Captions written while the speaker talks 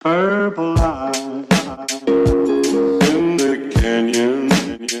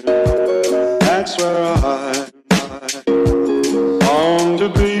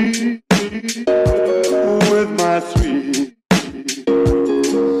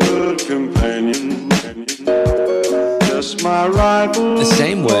my rifle. The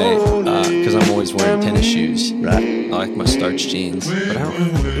same way, because I'm always wearing tennis shoes. Right. I like my starch jeans, but I don't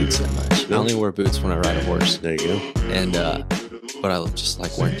really wear boots that much. No. I only wear boots when I ride a horse. There you go. And but I just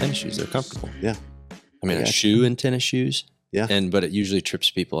like wearing tennis shoes. They're comfortable. Yeah. I mean, a shoe and tennis shoes. Yeah. But it usually trips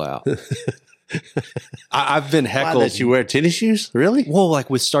people out. I've been heckled. Why, that you wear tennis shoes? Really? Well, like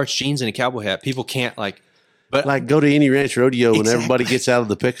with starch jeans and a cowboy hat, people can't but Like go to any ranch rodeo when everybody gets out of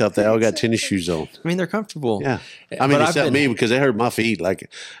the pickup, they all got tennis shoes on. I mean, they're comfortable. Yeah. I mean, But except me because they hurt my feet. Like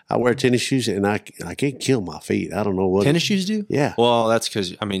I wear tennis shoes and I can't kill my feet. I don't know what. Tennis shoes do? Yeah. Well, that's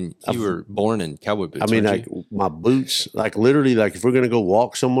because, I mean, you were born in cowboy boots. I mean, weren't like you? my boots, like literally, like if we're going to go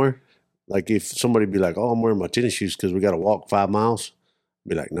walk somewhere, like if somebody be like, oh, I'm wearing my tennis shoes because we got to walk 5 miles.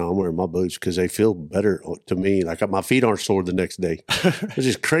 Be like, no, I'm wearing my boots because they feel better to me. Like my feet aren't sore the next day. It's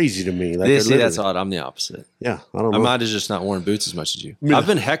just crazy to me. Like See, that's odd. I'm the opposite. Yeah, I don't I know. might have just not worn boots as much as you. Yeah. I've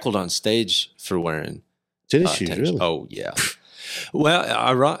been heckled on stage for wearing tennis shoes, really? Oh, yeah. Well,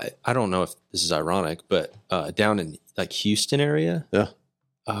 I don't know if this is ironic, but down in like Houston area, Yeah.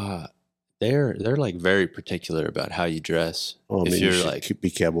 they're like very particular about how you dress. Oh, I if mean, you're you should like,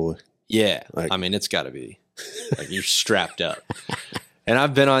 be cowboy. yeah, Like- I mean, it's got to be like you're strapped up. And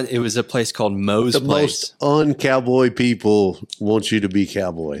I've been on. It was a place called Moe's The Place. most uncowboy people want you to be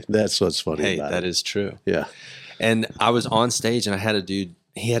cowboy. That's what's funny Hey, about that it. is true. Yeah. And I was on stage, and I had a dude.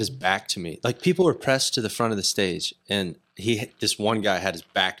 He had his back to me. Like people were pressed to the front of the stage, and this one guy had his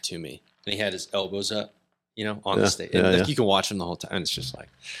back to me, and he had his elbows up, on the stage. And you can watch him the whole time. And it's just like,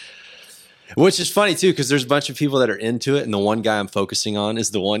 which is funny too, because there's a bunch of people that are into it, and the one guy I'm focusing on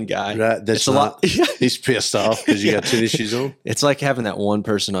is the one guy. Right. That's It's a lot. He's pissed off because you got tennis shoes on. It's like having that one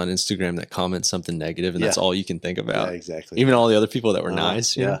person on Instagram that comments something negative, and that's all you can think about. Yeah, exactly. Even all the other people that were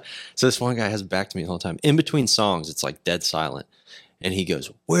nice. You yeah. know? So this one guy has back to me the whole time. In between songs, it's like dead silent. And he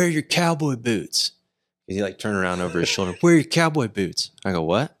goes, "Where are your cowboy boots?" And he like turned around over his shoulder. "Where are your cowboy boots?" I go,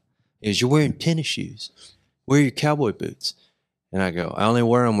 "What?" He goes, "You're wearing tennis shoes. Where are your cowboy boots?" And I go, "I only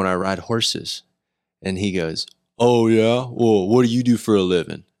wear them when I ride horses." And he goes, "Oh, yeah? Well, what do you do for a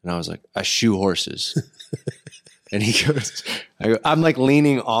living?" And I was like, "I shoe horses." And he goes, I'm like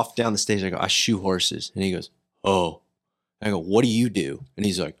leaning off down the stage. I go, "I shoe horses." And he goes, "Oh." And I go, "What do you do?" And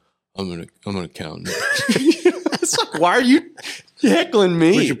he's like, I'm an accountant." It's like, why are you heckling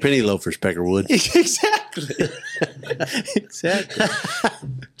me? Where's your penny loafers, Peckerwood? Exactly. Exactly.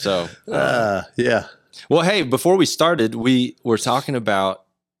 So, Yeah. well, hey, before we started, we were talking about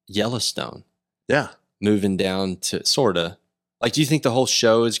Yellowstone. Yeah. Moving down to sorta. Like, do you think the whole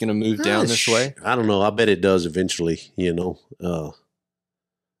show is going to move down this way? I don't know. I bet it does eventually,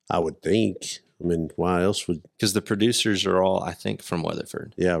 I would think. I mean, why else would... Because the producers are all, I think, from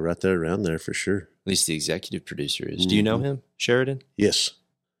Weatherford. Yeah, right there, around there for sure. At least the executive producer is. Do you know him, Sheridan? Yes,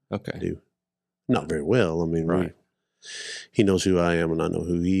 Okay. I do. Not very well. I mean, Right. he knows who I am and I know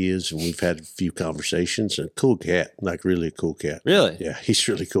who he is. And we've had a few conversations. A cool cat, like really a cool cat. Really? Yeah, he's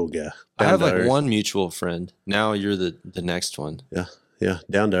a really cool guy. I have Down to like earth. one mutual friend. Now you're the next one. Yeah,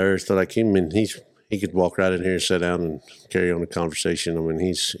 down to earth. Like him, and he could walk right in here and sit down and carry on a conversation. I mean,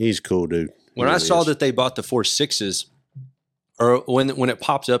 he's a cool dude. When I saw that they bought the 4.6s, or when it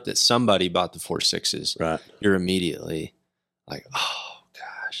popped up that somebody bought the 4.6s, Right. you're immediately like, oh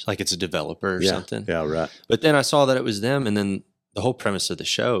gosh, like it's a developer or something. Yeah, right. But then I saw that it was them, and then the whole premise of the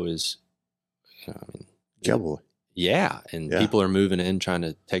show is, Cowboy. yeah, and Yeah. people are moving in trying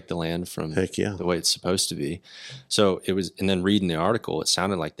to take the land from Heck yeah. the way it's supposed to be. So it was, and then reading the article, it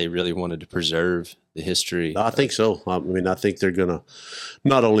sounded like they really wanted to preserve the history. I think so. I mean, I think they're going to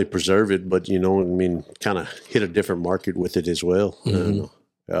not only preserve it, but, kind of hit a different market with it as well. Mhm.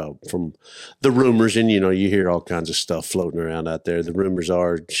 From the rumors, and, you hear all kinds of stuff floating around out there. The rumors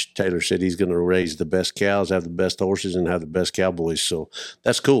are Taylor said he's going to raise the best cows, have the best horses, and have the best cowboys. So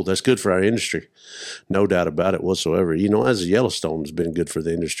that's cool. That's good for our industry. No doubt about it whatsoever. As Yellowstone has been good for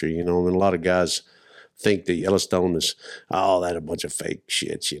the industry, and a lot of guys think that Yellowstone is, that a bunch of fake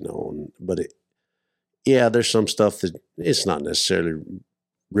shit, but there's some stuff that it's not necessarily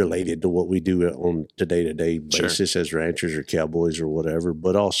related to what we do on a day-to-day basis as ranchers or cowboys or whatever,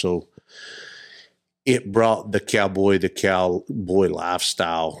 but also it brought the cowboy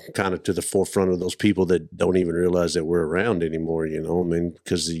lifestyle kind of to the forefront of those people that don't even realize that we're around anymore,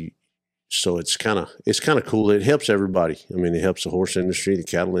 so it's kind of cool. It helps everybody. I mean, it helps the horse industry, the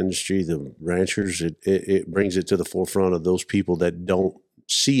cattle industry, the ranchers. It brings it to the forefront of those people that don't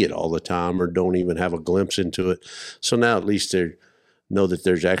see it all the time or don't even have a glimpse into it. So now at least they know that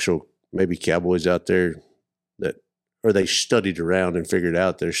there's actual maybe cowboys out there or they studied around and figured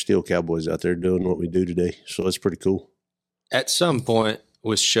out there's still cowboys out there doing what we do today. So it's pretty cool. At some point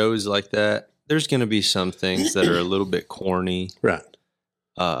with shows like that, there's going to be some things that are a little bit corny. Right.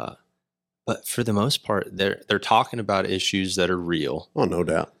 But for the most part, they're talking about issues that are real. Oh, no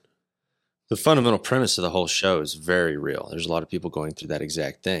doubt. The fundamental premise of the whole show is very real. There's a lot of people going through that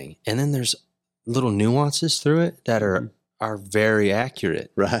exact thing. And then there's little nuances through it that are very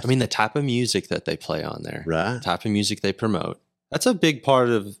accurate. Right. I mean, the type of music that they play on there, Right. the type of music they promote, that's a big part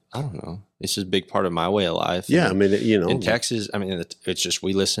of, I don't know, it's just a big part of my way of life. Yeah, And I mean, you know. in Texas, I mean, it's just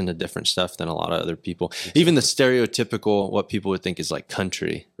we listen to different stuff than a lot of other people. Even the stereotypical, what people would think is like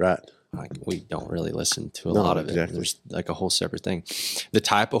country. Right. Like we don't really listen to a No, lot of exactly. it. There's like a whole separate thing. The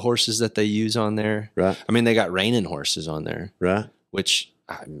type of horses that they use on there. Right. I mean, they got reining horses on there, Right. which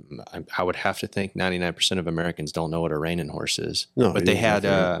I would have to think 99% of Americans don't know what a reining horse is. No, But they you're had,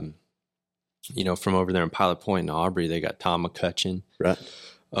 definitely from over there in Pilot Point in Aubrey, they got Tom McCutcheon. right.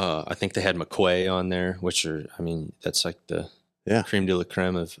 I think they had McQuay on there, which are, I mean, that's like the creme de la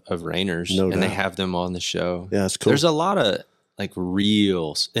creme of reiners. No and they doubt. have them on the show. Yeah, that's cool. There's a lot of like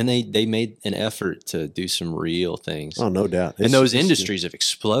reels, and they made an effort to do some real things. Oh, no doubt. And those industries have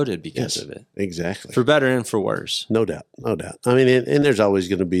exploded because of it, Exactly. for better and for worse. No doubt. No doubt. I mean, and there's always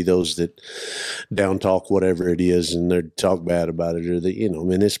going to be those that down talk whatever it is and they talk bad about it, or that, you know, I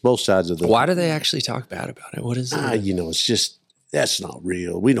mean, it's both sides of the. Why do they actually talk bad about it? What is it? You know, it's just, that's not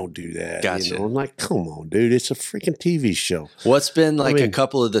real. We don't do that. Gotcha. You know? I'm like, come on, dude. It's a freaking TV show. What's been like mean- a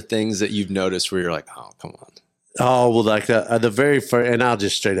couple of the things that you've noticed where you're like, oh, come on. Oh, well, like the very first, and I'll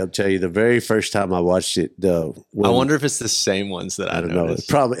just straight up tell you, the very first time I watched it, I wonder if it's the same ones that I don't know. noticed.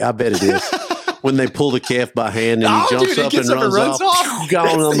 Probably, I bet it is. When they pull the calf by hand and he jumps up and runs off. Gone.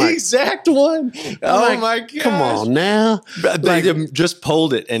 That's I'm the like, exact one. Oh like, my god! come on now. They just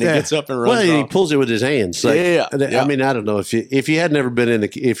pulled it and it gets up and runs Well, he off. pulls it with his hands. Like, Yeah. I mean, I don't know if you had never been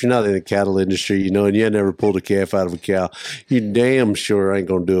if you're not in the cattle industry, you know, and you had never pulled a calf out of a cow, you damn sure ain't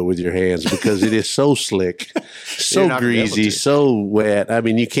going to do it with your hands because it is so slick, so not gonna be able greasy, to. so wet. I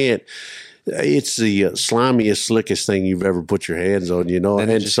mean, you can't. It's the slimiest, slickest thing you've ever put your hands on, you know. Then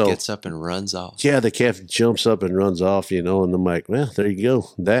And it just so gets up and runs off. yeah, the calf jumps up and runs off, you know, and I'm like, well, there you go.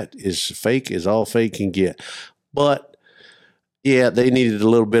 That is fake as all fake can get. But yeah, they needed a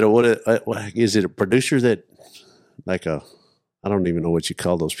little bit of what is it a producer that like I don't even know what you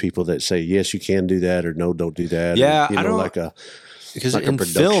call those people that say, yes, you can do that or no, don't do that. Yeah, or, you I know, don't- like Because like a in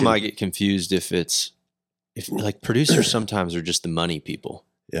production. film, I get confused if like producers sometimes are just the money people.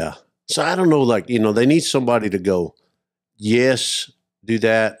 yeah. So I don't know, like, you know, they need somebody to go, yes, do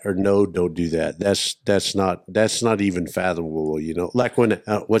that or no, don't do that. That's not even fathomable, you know. Like when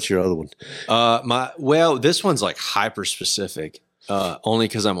what's your other one? This one's like hyper specific, only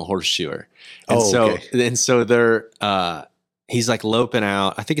because I'm a horseshoer. And okay. so they're he's like loping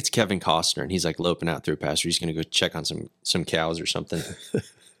out. I think it's Kevin Costner, and he's like loping out through a pasture. He's gonna go check on some cows or something.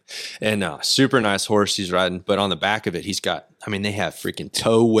 And super nice horse he's riding, but on the back of it, he's got, I mean, they have freaking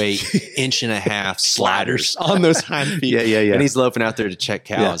toe weight, 1.5 inch sliders on those hind feet. Yeah. And he's loping out there to check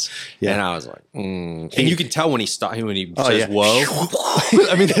cows. Yeah. And I was like, And you can tell when he says, yeah. whoa.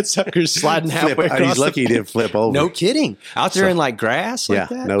 I mean, that sucker's sliding halfway across. He's lucky he didn't flip over. No kidding. Out there in like grass like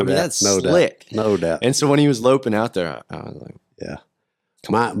that? No I mean, doubt. that's no slick. Doubt. No doubt. And so when he was loping out there, I was like, Yeah.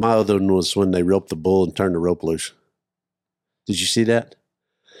 My other one was when they roped the bull and turned the rope loose. Did you see that?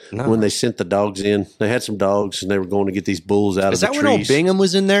 no. When they sent the dogs in, they had some dogs and they were going to get these bulls out Is of that the when old trees. Bingham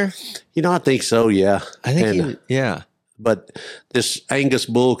was in there? You know, I think so. Yeah. I think And, yeah. But this Angus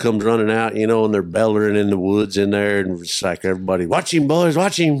bull comes running out, you know, and they're bellowing in the woods in there, and it's like everybody, watch him, boys,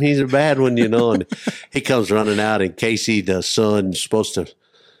 watch him. He's a bad one, you know. And he comes running out, and Casey, the son, is supposed to,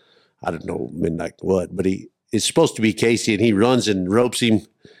 I don't know, I mean, like what, but it's supposed to be Casey, and he runs and ropes him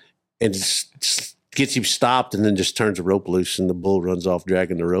and gets him stopped, and then just turns the rope loose, and the bull runs off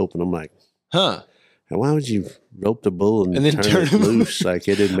dragging the rope. And I'm like, Huh. why would you rope the bull and then turn it him loose? Like,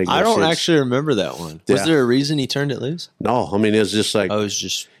 it didn't make no I don't sense. actually remember that one. Was Yeah. there a reason he turned it loose? No, I mean, it was just like, I was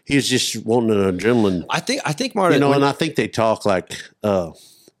just, he was just wanting an adrenaline. I think Martin, You know, and I think they talk like,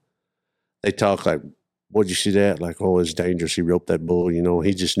 what'd you see that? Like, oh, it's dangerous. He roped that bull. You know,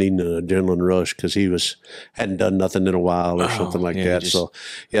 he just needing an adrenaline rush because he hadn't done nothing in a while or something like that. So,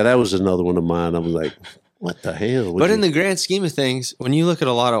 yeah, that was another one of mine. I was like, what the hell? but in the grand scheme of things, when you look at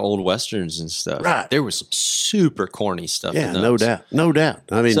a lot of old westerns and stuff, Right. there was some super corny stuff. yeah, in no those. doubt, no doubt.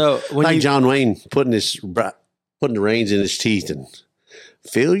 I mean, So when like you, John Wayne putting the reins in his teeth and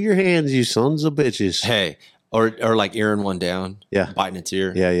feel your hands, you sons of bitches. hey, or like earing one down, Yeah. biting its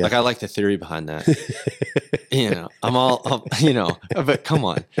ear. Yeah, yeah. Like I like the theory behind that. But come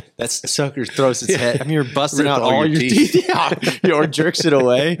on, that sucker throws its head. I mean, you're busting Rip out all all your your teeth. teeth, or jerks it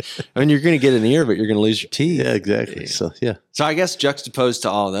away. I mean, you're going to get an ear, but you're going to lose your teeth. Yeah, exactly. So, yeah. So I guess juxtaposed to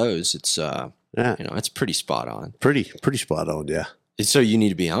all those, it's Yeah. It's pretty spot on. Pretty spot on. Yeah. So you need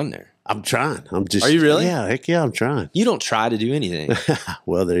to be on there. I'm trying. Are you really? Yeah. Heck yeah. I'm trying. You don't try to do anything.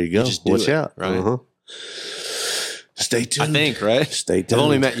 Well, there you go. just do Watch it, out. right? Uh-huh. Stay tuned. I think, right? Stay tuned. I've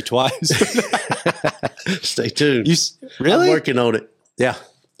only met you twice. Stay tuned. Really? I'm working on it. Yeah.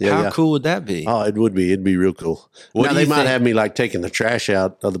 How cool would that be? Oh, it would be. It'd be real cool. Now, they might have me like taking the trash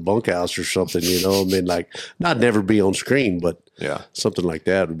out of the bunkhouse or something, I mean, like, not never be on screen, but something like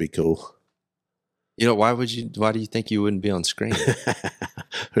that would be cool. Why do you think you wouldn't be on screen?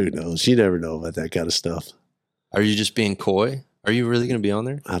 Who knows? You never know about that kind of stuff. Are you just being coy? Are you really going to be on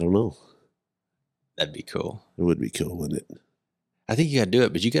there? I don't know. That'd be cool. It would be cool, wouldn't it? I think you got to do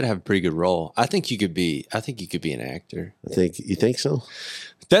it, but you got to have a pretty good role. I think you could be an actor. You think so?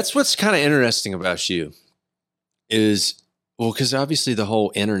 That's what's kind of interesting about you is, because obviously the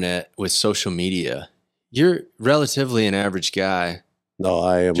whole internet with social media, you're relatively an average guy. No,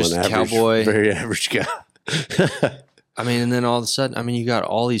 I am just an average, cowboy. Very average guy. I mean, and then all of a sudden, you got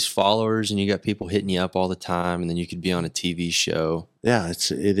all these followers and you got people hitting you up all the time, and then you could be on a TV show. Yeah,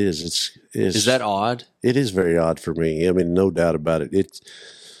 it is. Is that odd? It is very odd for me. I mean, no doubt about it. It's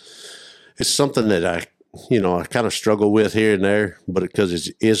something that I kind of struggle with here and there, but because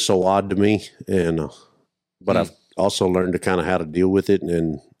it is so odd to me, but I've also learned to kind of how to deal with it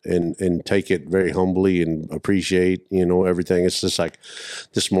and take it very humbly and appreciate, everything. It's just like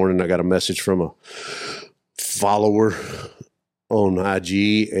this morning I got a message from a follower on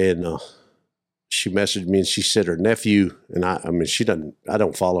IG, and she messaged me and she said her nephew, and I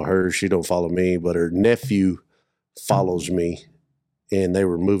don't follow her, she don't follow me, but her nephew follows me, and they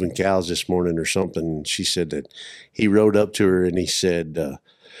were moving cows this morning or something. And she said that he rode up to her and he said,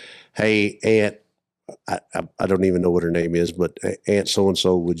 hey, Aunt, I don't even know what her name is, but Aunt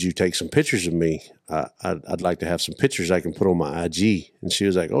so-and-so, would you take some pictures of me? I'd like to have some pictures I can put on my IG. And she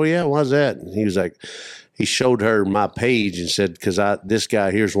was like, oh yeah, why's that? And he was like, he showed her my page and said, because this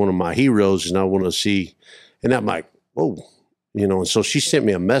guy here's one of my heroes and I want to see. And I'm like, whoa, and so she sent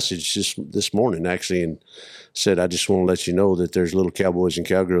me a message this morning actually, and said, I just want to let you know that there's little cowboys and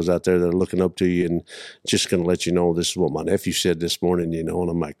cowgirls out there that are looking up to you, and just going to let you know this is what my nephew said this morning, and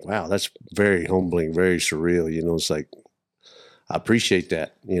I'm like, wow, that's very humbling, very surreal, it's like, I appreciate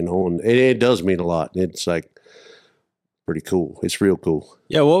that, and it does mean a lot. It's like pretty cool. It's real cool.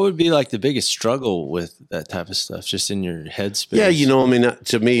 Yeah. What would be like the biggest struggle with that type of stuff, just in your headspace? Yeah.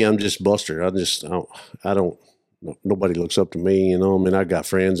 To me, I'm just Buster. I don't, nobody looks up to me, I got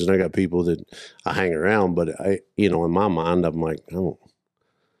friends and I got people that I hang around, but in my mind, I'm like,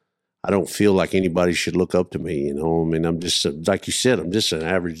 I don't feel like anybody should look up to me, I'm just, like you said, I'm just an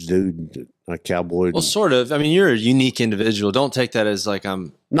average dude, a cowboy. Well, sort of. You're a unique individual. Don't take that as like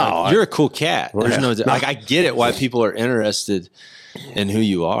you're a cool cat. There's I get it why people are interested in who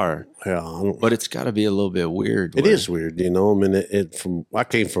you are. Yeah, but it's got to be a little bit weird. It is weird, I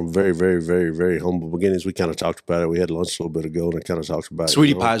came from very, very, very, very humble beginnings. We kind of talked about it. We had lunch a little bit ago and kind of talked about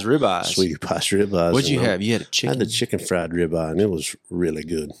Sweetie Pie's ribeyes. Sweetie Pie's ribeyes. What'd you have? You had a chicken? I had the chicken fried ribeye, and it was really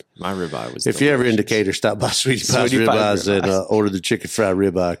good. My ribeye was If you ever in Decatur, stop by Sweetie Pie's ribeyes and order the chicken fried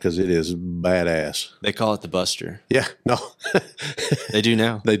ribeye, because it is badass. They call it the Buster. Yeah, no. They do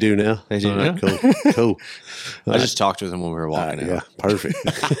now. They do now. They do now. Cool. I just talked with them when we were walking out. Yeah, perfect.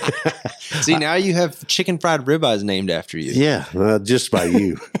 See, now you have chicken fried ribeyes named after you. Yeah, just by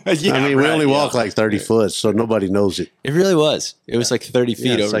you. Yeah, we only walk like 30 foot, so nobody knows it. It really was. It was like 30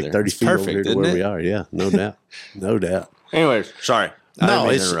 feet over like there. 30 feet perfect, over to where we are. Yeah, no doubt. No doubt. Anyways, sorry. No,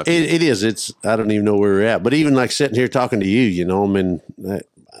 it is. I don't even know where we're at. But even like sitting here talking to you,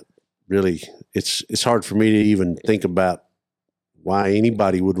 really, it's hard for me to even think about why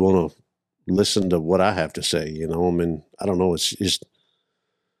anybody would want to listen to what I have to say. I don't know. It's just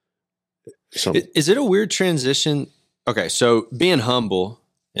something. Is it a weird transition? Okay, so being humble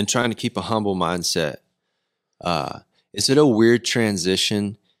and trying to keep a humble mindset, is it a weird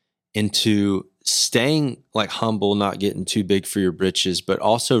transition into staying like humble, not getting too big for your britches, but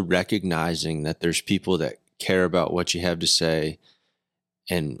also recognizing that there's people that care about what you have to say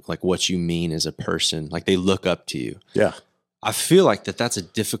and like what you mean as a person, like they look up to you? Yeah. I feel like that's a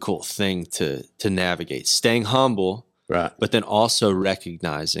difficult thing to navigate, staying humble, right, but then also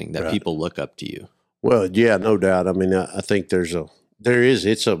recognizing that people look up to you. Well, yeah, no doubt. I think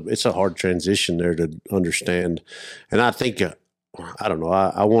it's a hard transition there to understand. And I think, I don't know,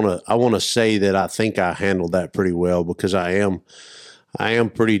 I want to say that I think I handled that pretty well, because I am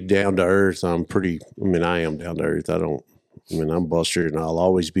pretty down to earth. I am down to earth. I mean, I'm Buster, and I'll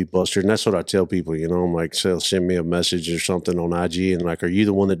always be Buster. And that's what I tell people, you know. I'm like, so they'll send me a message or something on IG, and like, are you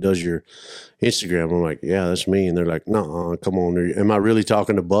the one that does your Instagram? I'm like, yeah, that's me. And they're like, no, come on. Am I really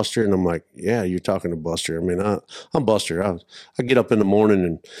talking to Buster? And I'm like, yeah, you're talking to Buster. I mean, I'm Buster. I get up in the morning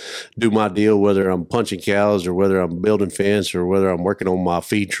and do my deal, whether I'm punching cows or whether I'm building fence or whether I'm working on my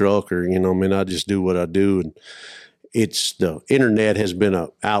feed truck or, you know, I mean, I just do what I do. And it's the internet has been an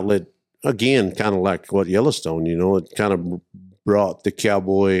outlet, again, kind of like what Yellowstone, you know, it kind of brought the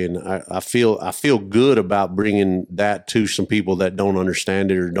cowboy, and I feel good about bringing that to some people that don't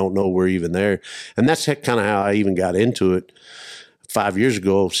understand it or don't know we're even there. And that's kind of how I even got into it 6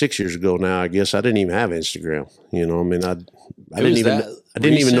 years ago now, I guess. I didn't even have Instagram, you know, I mean, I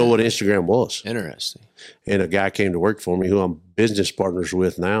didn't even know what Instagram was. Interesting. And a guy came to work for me who I'm business partners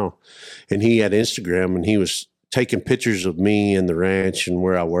with now, and he had Instagram, and he was taking pictures of me and the ranch and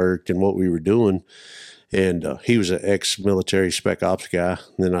where I worked and what we were doing. And he was an ex-military spec ops guy.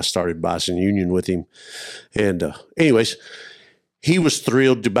 And then I started Bison Union with him. And anyways, he was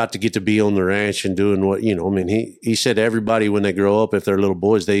thrilled about to get to be on the ranch and doing what, you know, I mean, he said everybody when they grow up, if they're little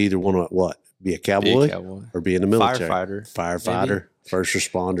boys, they either want to, what, be a cowboy or be in the military. Firefighter. Maybe. First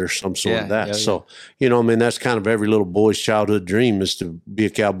responder, some sort of that. Yeah. So, you know, I mean, that's kind of every little boy's childhood dream is to be a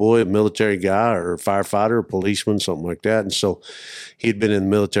cowboy, a military guy, or a firefighter, or policeman, something like that. And so he'd been in the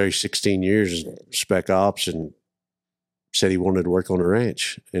military 16 years, spec ops, and said he wanted to work on a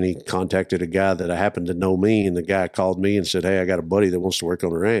ranch. And he contacted a guy that I happened to know me, and the guy called me and said, hey, I got a buddy that wants to work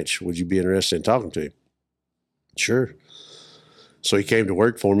on a ranch. Would you be interested in talking to him? Sure. So he came to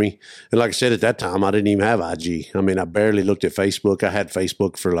work for me. And like I said, at that time, I didn't even have IG. I mean, I barely looked at Facebook. I had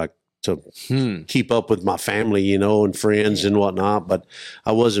Facebook for like to keep up with my family, you know, and friends and whatnot, but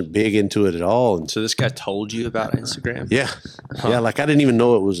I wasn't big into it at all. And so this guy told you about Instagram? Yeah. Huh. Yeah. Like I didn't even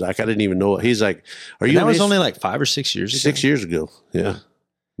know it was like, I didn't even know it. He's like, are you? That was only like 5 or 6 years ago? 6 years ago. Yeah.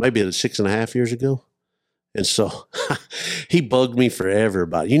 Maybe 6.5 years ago. And so he bugged me forever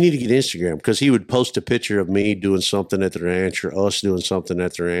about, you need to get Instagram, because he would post a picture of me doing something at the ranch or us doing something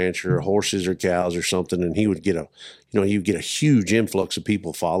at the ranch or horses or cows or something. And he would get a huge influx of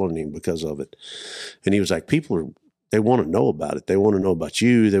people following him because of it. And he was like, they want to know about it. They want to know about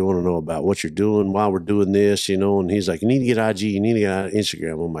you. They want to know about what you're doing, why we're doing this, you know. And he's like, you need to get IG. You need to get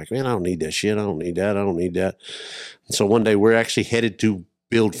Instagram. I'm like, man, I don't need that shit. I don't need that. I don't need that. And so one day we're actually headed to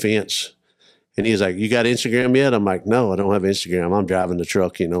build fence. And he's like, you got Instagram yet? I'm like, no, I don't have Instagram. I'm driving the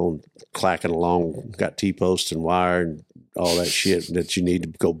truck, you know, clacking along, got T-posts and wire and all that shit that you need to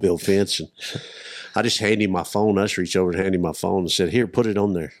go build fence. And I just handed him my phone. I just reached over and handed him my phone and said, here, put it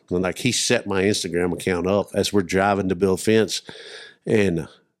on there. And like he set my Instagram account up as we're driving to build fence. And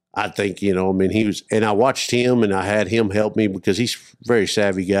I think, you know, I mean, and I watched him and I had him help me because he's a very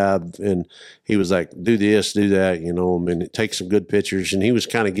savvy guy. And he was like, do this, do that, you know, I mean, take some good pictures. And he was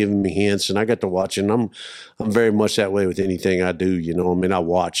kind of giving me hints, and I got to watch. And I'm very much that way with anything I do, you know, I mean, I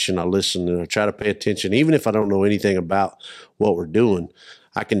watch and I listen and I try to pay attention. Even if I don't know anything about what we're doing,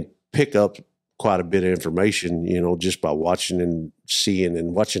 I can pick up quite a bit of information, you know, just by watching and seeing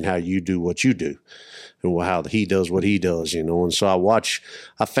and watching how you do what you do. And how he does what he does, you know. And so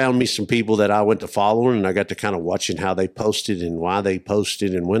I found me some people that I went to following, and I got to kind of watching how they posted and why they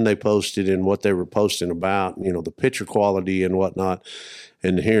posted and when they posted and what they were posting about, you know, the picture quality and whatnot.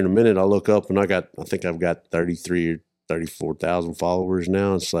 And here in a minute, I look up and I think I've got 33 or 34,000 followers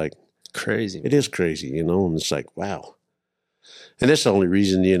now. It's like crazy. It is crazy, you know. And it's like, wow. And that's the only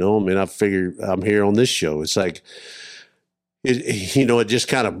reason, you know, I mean, I figure I'm here on this show. It's like, you know, it just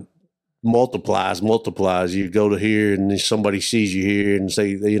kind of multiplies. You go to here and somebody sees you here and say,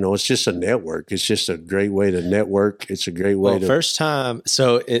 you know, it's just a network. It's just a great way to network. It's a great way first time.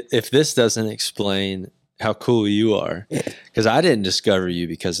 So if this doesn't explain how cool you are, because I didn't discover you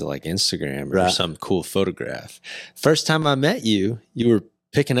because of like Instagram or some cool photograph. First time I met you, you were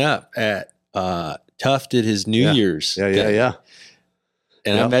picking up at Tuft at his New Year's. Yeah.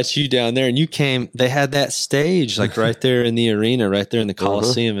 And I met you down there, and you came, they had that stage like right there in the arena, right there in the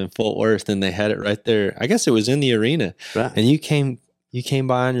Coliseum in Fort Worth. And they had it right there. I guess it was in the arena. Right. And you came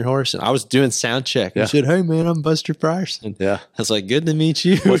by on your horse, and I was doing sound check. You said, hey man, I'm Buster Frierson. Yeah. I was like, good to meet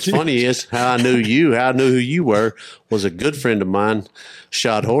you. What's funny is how I knew who you were was a good friend of mine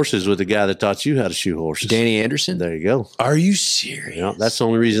shot horses with the guy that taught you how to shoot horses. Danny Anderson. There you go. Are you serious? Yeah, that's the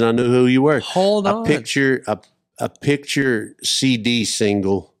only reason I knew who you were. Hold on. A picture CD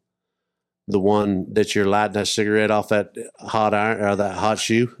single, the one that you're lighting that cigarette off that hot iron or that hot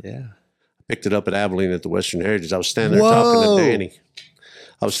shoe. Yeah. I picked it up at Abilene at the Western Heritage. I was standing there talking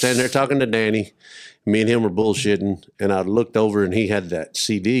to Danny. Me and him were bullshitting, and I looked over and he had that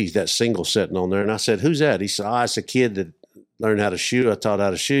CD, that single sitting on there. And I said, who's that? He said, it's a kid that learn how to shoe. I taught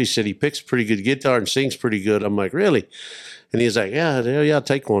how to shoe. He said he picks a pretty good guitar and sings pretty good. I'm like, really? And he's like, yeah, I'll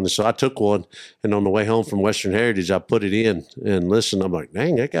take one. And so I took one. And on the way home from Western Heritage, I put it in and listened. I'm like,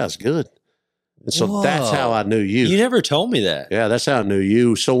 dang, that guy's good. And so that's how I knew you. You never told me that. Yeah, that's how I knew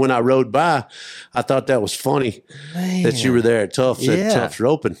you. So when I rode by, I thought that was funny that you were there at Tufts, at Tufts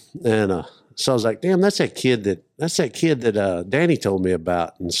Roping. And so I was like, damn, that's that kid that Danny told me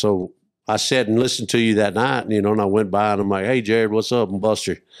about. And so I sat and listened to you that night, and I went by and I'm like, hey, Jared, what's up? I'm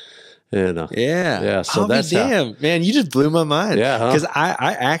Buster. And so that's damn, man, you just blew my mind. Yeah, because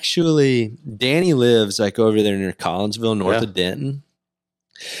I actually, Danny lives like over there near Collinsville, north of Denton,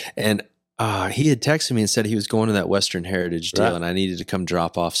 and he had texted me and said he was going to that Western Heritage deal, and I needed to come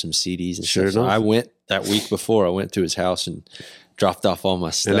drop off some CDs and stuff. So I went that week before. I went to his house and dropped off all my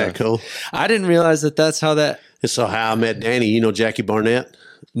stuff. Isn't that cool? I didn't realize that that's how that. And so how I met Danny. You know Jackie Barnett?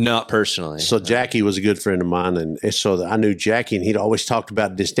 Not personally. So Jackie was a good friend of mine, and so I knew Jackie, and he'd always talked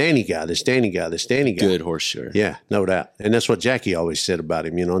about this Danny guy. Good horseshoer. Yeah, no doubt. And that's what Jackie always said about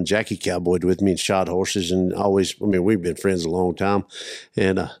him. And Jackie cowboyed with me and shot horses, and always. I mean, we've been friends a long time,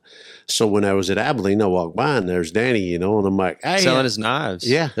 and so when I was at Abilene, I walked by and there's Danny, and I'm like, hey, selling his knives.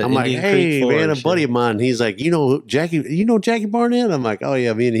 Yeah, I'm like, hey, man, a buddy of mine. He's like, Jackie Barnett? I'm like, oh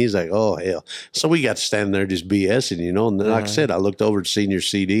yeah, and he's like, oh hell. So we got to stand there just BSing, and then like I said, I looked over to seen your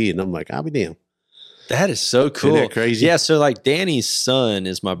CD, and I'm like, I'll be damned. That is so cool. Isn't that crazy? Yeah, so like Danny's son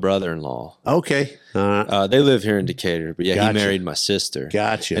is my brother-in-law. Okay. They live here in Decatur, but he married my sister.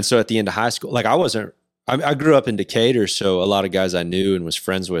 Gotcha. And so at the end of high school, like I grew up in Decatur, so a lot of guys I knew and was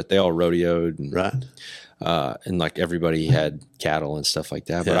friends with, they all rodeoed. And, and like everybody had cattle and stuff like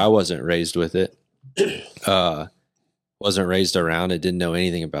that, but I wasn't raised with it. Wasn't raised around it, didn't know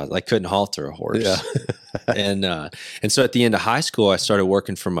anything about it. Like couldn't halter a horse. Yeah. and so at the end of high school, I started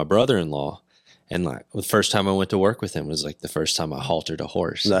working for my brother-in-law. And like the first time I went to work with him was like the first time I haltered a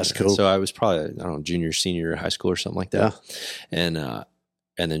horse. That's cool. So I was probably, I don't know, junior, senior high school or something like that. Yeah.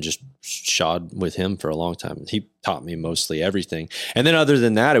 And then just shod with him for a long time. He taught me mostly everything. And then other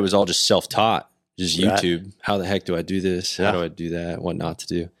than that, it was all just self-taught, just YouTube. Right. How the heck do I do this? How do I do that? What not to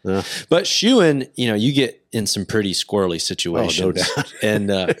do? Yeah. But shoeing, you get in some pretty squirrely situations. Oh, no doubt.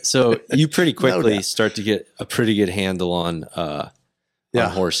 And so you pretty quickly start to get a pretty good handle on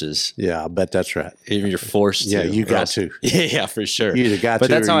horses. Yeah, I bet that's right. You're forced to. Yeah, you got to. Yeah, for sure. You either got but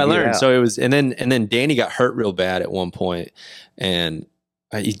to. But that's how I learned. So it was, and then Danny got hurt real bad at one point, and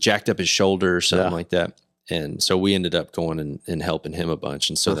he jacked up his shoulder or something like that. And so we ended up going and helping him a bunch.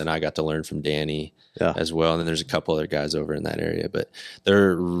 And so then I got to learn from Danny as well. And then there's a couple other guys over in that area, but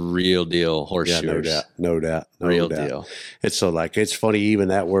they're real deal horseshoers. Yeah, no doubt. Real deal. It's so it's funny, even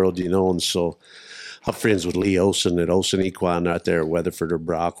that world, and so I'm friends with Lee Olson at Olson Equine right there at Weatherford or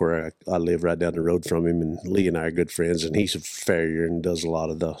Brock, where I live right down the road from him. And Lee and I are good friends, and he's a farrier and does a lot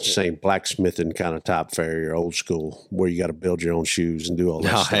of the same blacksmithing kind of type farrier, old school, where you got to build your own shoes and do all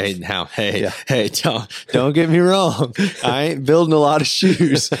that stuff. Hey, don't get me wrong. I ain't building a lot of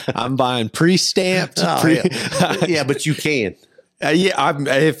shoes. I'm buying pre-stamped. Yeah, but you can.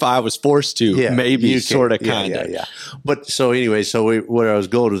 If I was forced to, maybe sort of, kind of. Yeah. But so anyway, where I was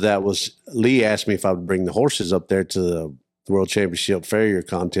going with that was Lee asked me if I would bring the horses up there to the World Championship Farrier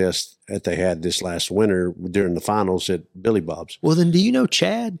contest that they had this last winter during the finals at Billy Bob's. Well, then do you know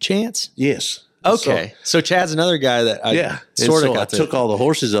Chad Chance? Yes. Okay. So Chad's another guy that I took all the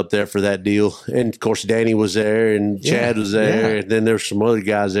horses up there for that deal. And of course, Danny was there and Chad was there. And then there's some other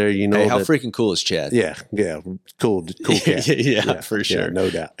guys there, Hey, how freaking cool is Chad? Yeah. Cool cat. yeah, for sure. Yeah,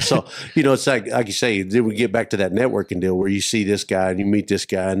 no doubt. So, it's like you say, then we get back to that networking deal where you see this guy and you meet this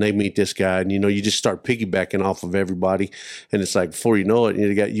guy and they meet this guy. And, you just start piggybacking off of everybody. And it's like, before you know it,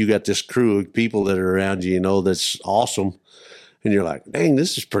 you got this crew of people that are around you, that's awesome. And you're like, dang,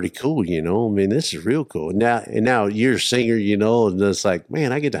 this is pretty cool, this is real cool. And now you're a singer, and it's like,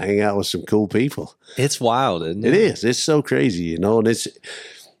 man, I get to hang out with some cool people. It's wild, isn't it? It is. It's so crazy, and it's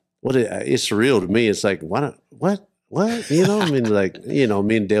surreal to me. It's like, what? Me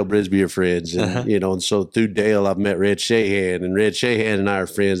and Dale Brisby are friends, and and so through Dale, I've met Red Shahan, and Red Shahan and I are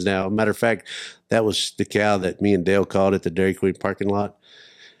friends now. Matter of fact, that was the cow that me and Dale caught at the Dairy Queen parking lot.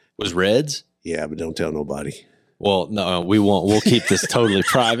 Was Red's? Yeah, but don't tell nobody. Well, no, we won't. We'll keep this totally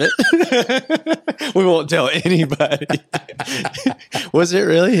private. We won't tell anybody. Was it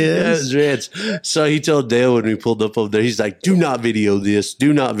really his? Yeah, it was Red's. So he told Dale when we pulled up over there, he's like, do not video this.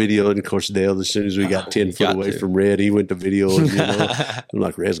 Do not video. And of course, Dale, as soon as we got 10 foot away from Red, he went to video. And, I'm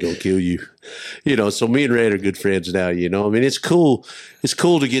like, Red's going to kill you. So me and Red are good friends now, it's cool. It's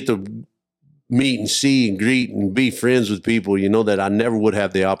cool to get to meet and see and greet and be friends with people, that I never would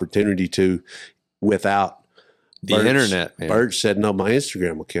have the opportunity to without The internet, man. Bert's setting up my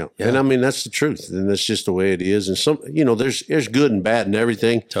Instagram account. Yeah. And I mean, that's the truth. And that's just the way it is. And some, you know, there's good and bad and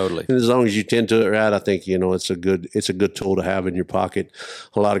everything. Totally. And as long as you tend to it right, I think, you know, it's a good tool to have in your pocket.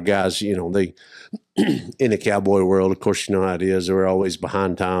 A lot of guys, you know, they, in the cowboy world, of course, you know how it is. They're always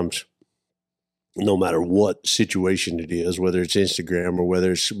behind times. No matter what situation it is, whether it's Instagram or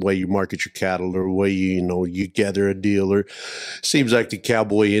whether it's the way you market your cattle or the way you gather a deal, or seems like the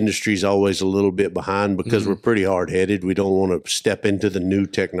cowboy industry is always a little bit behind because we're pretty hard headed. We don't want to step into the new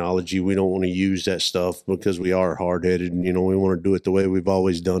technology. We don't want to use that stuff because we are hard headed, and you know we want to do it the way we've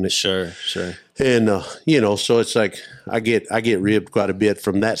always done it. Sure. And you know, so it's like I get ribbed quite a bit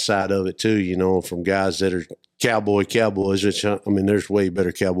from that side of it too. You know, from guys that are cowboys, which I mean, there's way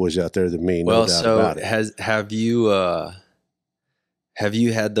better cowboys out there than me. No doubt about it. Have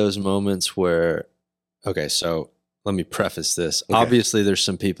you had those moments where? Okay, so let me preface this. Okay. Obviously, there's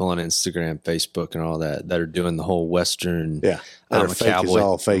some people on Instagram, Facebook, and all that are doing the whole Western. Yeah, I'm a cowboy.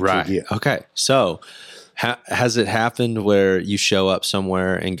 All fake, right? Yeah. Okay, so. Has it happened where you show up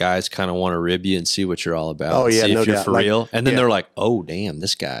somewhere and guys kind of want to rib you and see what you're all about? Oh yeah, see no if you're doubt. For real, and then they're like, "Oh, damn,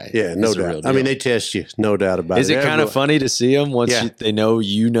 this guy." Yeah, no doubt. I mean, they test you, no doubt about it. Is it kind of funny to see them once they know what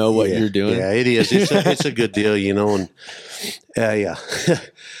you're doing? Yeah, it is. It's a good deal, you know. And yeah,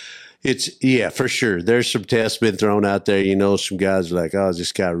 it's for sure. There's some tests been thrown out there. You know, some guys are like, "Oh,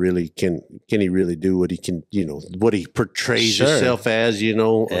 this guy really can he really do what he can? You know, what he portrays himself as? You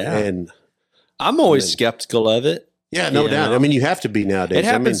know." Yeah. And I'm always skeptical of it. Yeah, no doubt. I mean, you have to be nowadays. It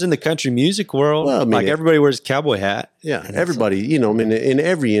happens in the country music world. Well, I mean, like everybody wears a cowboy hat. Yeah, everybody. You know, I mean, in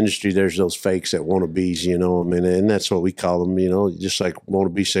every industry, there's those fakes that wannabes. You know, I mean, and that's what we call them. You know, just like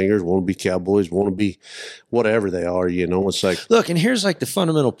wannabe singers, wannabe cowboys, wannabe whatever they are. You know, it's like look, and here's like the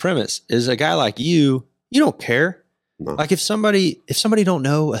fundamental premise: is a guy like you don't care. No. Like if somebody don't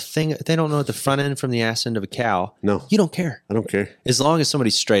know a thing, if they don't know the front end from the ass end of a cow. No, you don't care. I don't care. As long as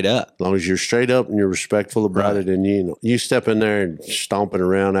somebody's straight up. As long as you're straight up and you're respectful about it, and you know you step in there and stomping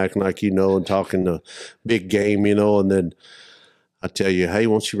around, acting like you know, and talking the big game, you know, and then I tell you, hey,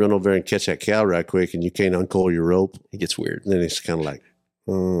 once you run over there and catch that cow right quick, and you can't uncoil your rope, it gets weird. Then it's kind of like,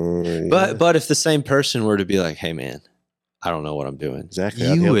 but if the same person were to be like, hey man, I don't know what I'm doing. Exactly.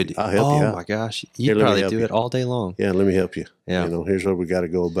 I'll help you out. Oh my gosh. You'd probably do it all day long. Yeah. Let me help you. Yeah. You know, here's what we got to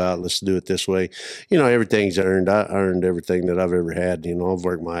go about. Let's do it this way. You know, everything's earned. I earned everything that I've ever had. You know, I've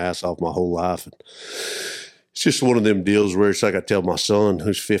worked my ass off my whole life. And it's just one of them deals where it's like I tell my son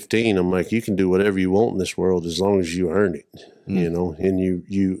who's 15, I'm like, you can do whatever you want in this world as long as you earn it, you know, and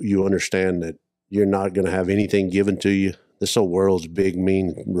you understand that you're not going to have anything given to you. This whole world's big,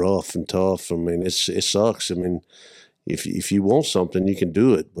 mean, rough and tough. I mean, it sucks. I mean, if you want something, you can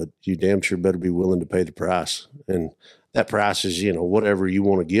do it, but you damn sure better be willing to pay the price. And that price is, you know, whatever you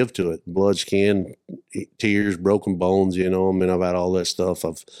want to give to it. Blood, skin, tears, broken bones, you know. I mean, I've had all that stuff.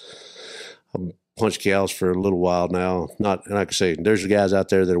 I've punched cows for a little while now. Not, and like I say, there's guys out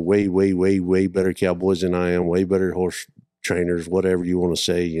there that are way, way, way, way better cowboys than I am, way better horse trainers, whatever you want to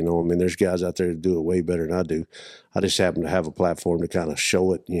say, you know. I mean, there's guys out there that do it way better than I do. I just happen to have a platform to kind of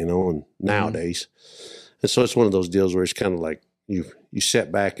show it, you know, and nowadays. And so it's one of those deals where it's kind of like you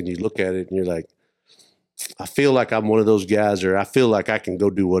sit back and you look at it and you're like, I feel like I'm one of those guys, or I feel like I can go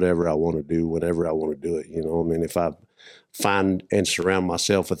do whatever I want to do, whenever I want to do it. You know, I mean, if I find and surround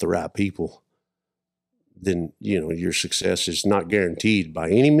myself with the right people, then, you know, your success is not guaranteed by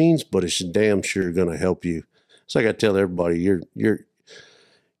any means, but it's damn sure going to help you. It's like I tell everybody, you're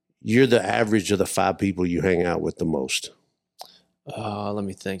the average of the 5 people you hang out with the most. Let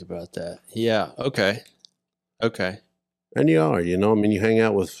me think about that. Yeah. Okay. And you are, you know, I mean, you hang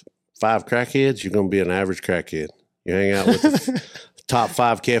out with 5 crackheads, you're going to be an average crackhead. You hang out with the top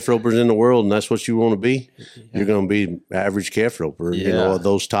 5 calf ropers in the world, and that's what you want to be. You're going to be average calf roper. You know,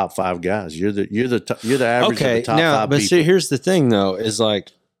 those top 5 guys. You're the average of the top 5 but people. See, here's the thing though, is like,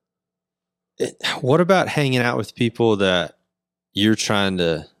 what about hanging out with people that you're trying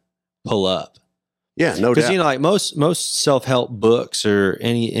to pull up? Yeah, no doubt. Because you know, like most self-help books or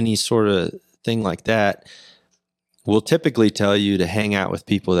any sort of thing like that will typically tell you to hang out with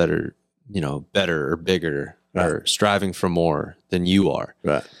people that are, you know, better or bigger or striving for more than you are.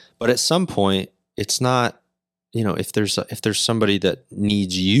 Right. But at some point, it's not, you know, if there's somebody that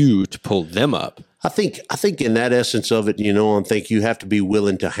needs you to pull them up. I think in that essence of it, you know, I think you have to be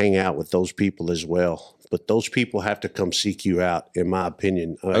willing to hang out with those people as well. But those people have to come seek you out, in my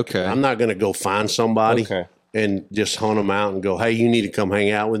opinion. Like, I'm not going to go find somebody and just hunt them out and go, hey, you need to come hang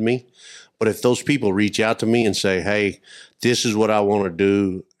out with me. But if those people reach out to me and say, hey, this is what I want to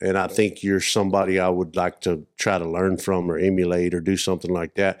do, and I think you're somebody I would like to try to learn from or emulate or do something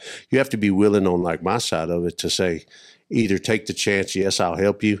like that, you have to be willing on like my side of it to say, either take the chance, yes, I'll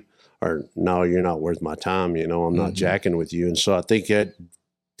help you, or no, you're not worth my time. You know, I'm not jacking with you. And so I think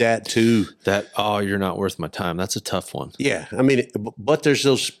that too. You're not worth my time. That's a tough one. Yeah. I mean, but there's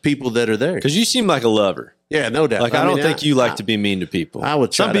those people that are there. Because you seem like a lover. Yeah, no doubt. Like, I don't think you like to be mean to people.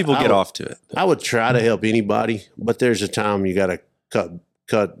 Some people get off to it. I would try to help anybody, but there's a time you got to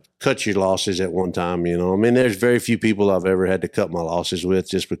cut your losses at one time. You know, I mean, there's very few people I've ever had to cut my losses with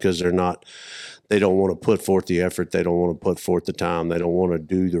just because they don't want to put forth the effort. They don't want to put forth the time. They don't want to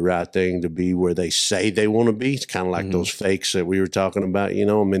do the right thing to be where they say they want to be. It's kind of like those fakes that we were talking about, you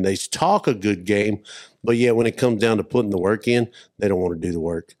know. I mean, they talk a good game, but yeah, when it comes down to putting the work in, they don't want to do the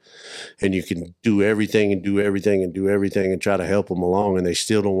work. And you can do everything and do everything and do everything and try to help them along, and they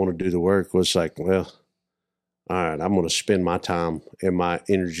still don't want to do the work. Well, it's like, well, all right, I'm going to spend my time and my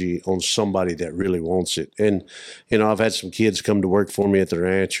energy on somebody that really wants it. And, you know, I've had some kids come to work for me at the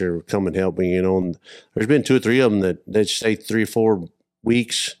ranch or come and help me, you know, and there's been 2 or 3 of them that they'd stay 3 or 4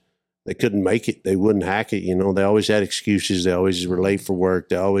 weeks. They couldn't make it. They wouldn't hack it. You know, they always had excuses. They always were late for work.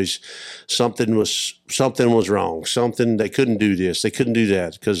 They always, something was wrong. They couldn't do this. They couldn't do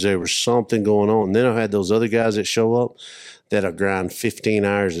that because there was something going on. And then I had those other guys that show up that'll grind 15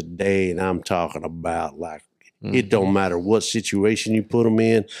 hours a day. And I'm talking about like, it don't matter what situation you put them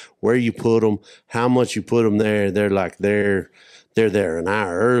in, where you put them, how much you put them there. They're like, they're there an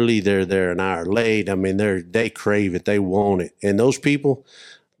hour early. They're there an hour late. I mean, they crave it. They want it. And those people,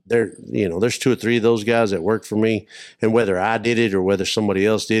 there's 2 or 3 of those guys that work for me, and whether I did it or whether somebody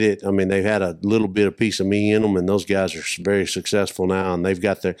else did it, I mean, they've had a little bit of piece of me in them, and those guys are very successful now, and they've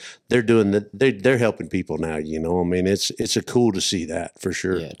got they're helping people now, you know. I mean, it's a cool to see that for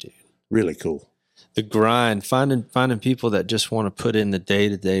sure. Yeah, dude. Really cool. The grind, finding people that just want to put in the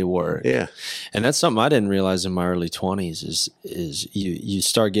day-to-day work. Yeah. And that's something I didn't realize in my early 20s is you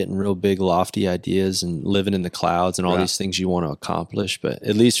start getting real big, lofty ideas and living in the clouds and all these things you want to accomplish. But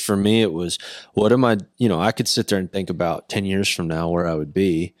at least for me, it was, what am I, I could sit there and think about 10 years from now where I would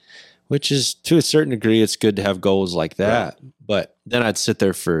be, which is, to a certain degree, it's good to have goals like that. Right. But then I'd sit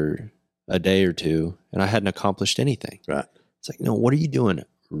there for a day or two and I hadn't accomplished anything. Right. It's like, no, what are you doing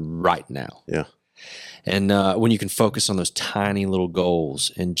right now? Yeah. And when you can focus on those tiny little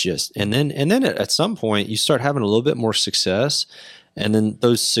goals and then at some point you start having a little bit more success, and then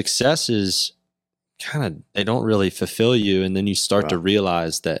those successes they don't really fulfill you. And then you start to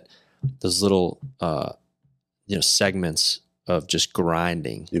realize that those little, segments of just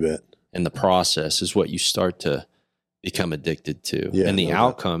grinding, you bet, and the process is what you start to become addicted to. Yeah, and the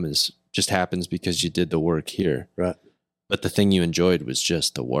outcome is just happens because you did the work here. Right. But the thing you enjoyed was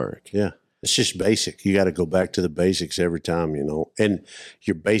just the work. Yeah. It's just basic. You got to go back to the basics every time, and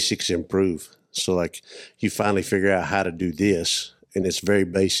your basics improve. So like you finally figure out how to do this, and it's very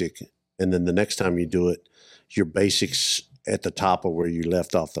basic. And then the next time you do it, your basics at the top of where you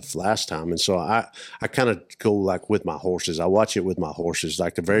left off the last time. And so I kind of go like with my horses. I watch it with my horses.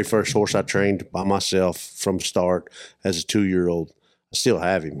 Like the very first horse I trained by myself from start as a 2-year-old, I still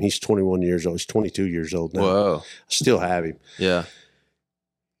have him. He's 21 years old. He's 22 years old now. Whoa. I still have him. Yeah.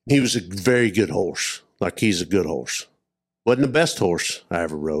 He was a very good horse. Like, he's a good horse. Wasn't the best horse I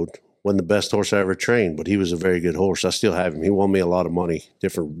ever rode. Wasn't the best horse I ever trained, but he was a very good horse. I still have him. He won me a lot of money,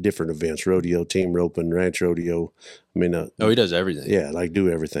 different events, rodeo, team roping, ranch rodeo. I mean, he does everything. Yeah, like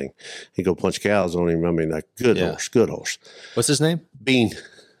do everything. He go punch cows on him. I mean, like good horse. What's his name? Bean.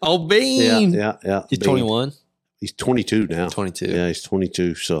 Oh, Bean. Yeah. He's 21. He's 22 now. 22. Yeah, he's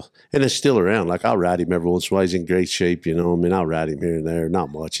 22. So, and it's still around. Like, I'll ride him every once in a while. He's in great shape, I mean, I'll ride him here and there.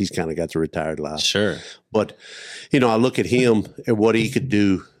 Not much. He's kind of got the retired life. Sure. But, I look at him and what he could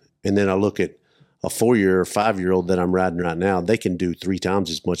do, and then I look at a 4-year or 5-year-old that I'm riding right now. They can do 3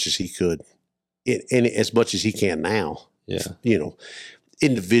 times as much as he could, and as much as he can now. Yeah.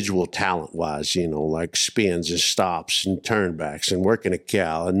 Individual talent wise, like spins and stops and turnbacks and working a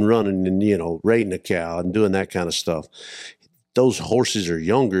cow and running and, rating a cow and doing that kind of stuff. Those horses are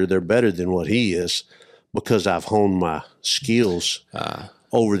younger. They're better than what he is because I've honed my skills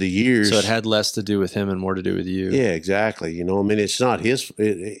over the years. So it had less to do with him and more to do with you. Yeah, exactly. I mean, it's not his,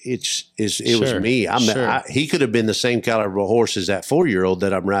 it was me. He could have been the same caliber of horse as that 4-year-old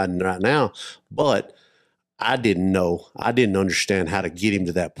that I'm riding right now, but I didn't know. I didn't understand how to get him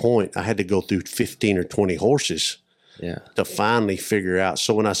to that point. I had to go through 15 or 20 horses to finally figure out.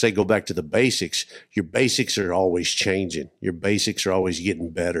 So when I say go back to the basics, your basics are always changing. Your basics are always getting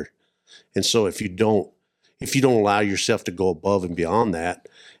better. And so if you don't if you don't allow yourself to go above and beyond that,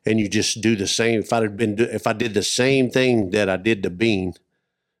 and you just do the same, if I did the same thing that I did to Bean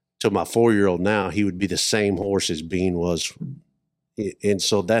to my 4-year-old now, he would be the same horse as Bean was. And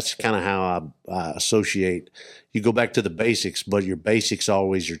so that's kind of how I associate. You go back to the basics, but your basics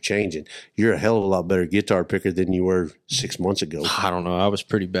always are changing. You're a hell of a lot better guitar picker than you were 6 months ago. I don't know. I was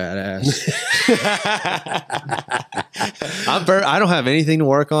pretty badass. I don't have anything to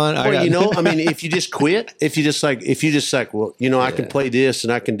work on. Well, I mean, if you just quit, if you just like, well, I can play this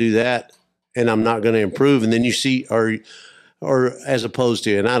and I can do that, and I'm not going to improve, and then you see, or as opposed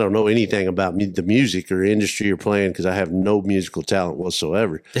to, and I don't know anything about the music or industry you're playing because I have no musical talent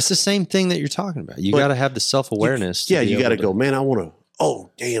whatsoever. It's the same thing that you're talking about. You got to have the self-awareness. You got to go, man, I want to,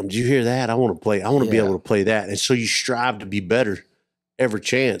 oh, damn, did you hear that? I want to play. I want to be able to play that. And so you strive to be better every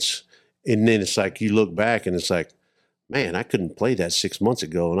chance. And then it's like you look back and it's like, man, I couldn't play that 6 months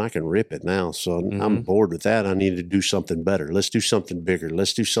ago and I can rip it now. So I'm bored with that. I need to do something better. Let's do something bigger.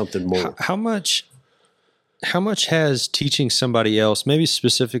 Let's do something more. How much has teaching somebody else, maybe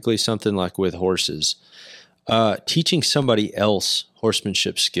specifically something like with horses, teaching somebody else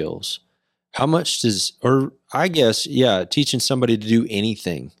horsemanship skills, how much teaching somebody to do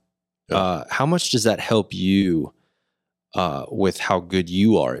anything, how much does that help you with how good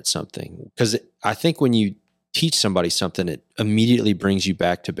you are at something? Because I think when you teach somebody something, it immediately brings you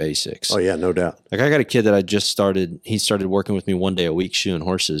back to basics. Oh, yeah, no doubt. Like I got a kid that I just started, he started working with me one day a week shoeing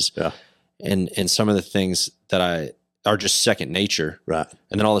horses. Yeah. And some of the things that are just second nature. Right.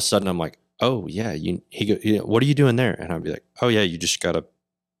 And then all of a sudden I'm like, oh yeah, what are you doing there? And I'll be like, oh yeah, you gotta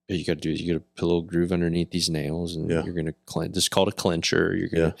put a little groove underneath these nails and you're going to clench. This is called a clencher. You're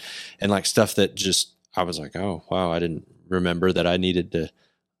going to, and like stuff that just, I was like, oh wow, I didn't remember that I needed to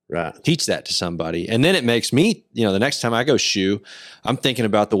teach that to somebody. And then it makes me, the next time I go shoe, I'm thinking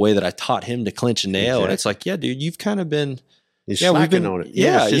about the way that I taught him to clench a nail. Exactly. And it's like, yeah, dude, you've kind of been, slacking on it.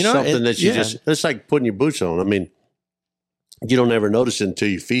 Yeah, it's just something that you it's like putting your boots on. I mean, you don't ever notice it until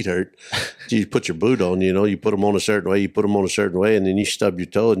your feet hurt. You put your boot on, you put them on a certain way, and then you stub your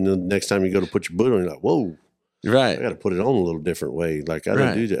toe, and then the next time you go to put your boot on, you're like, whoa. Right. I got to put it on a little different way. Like I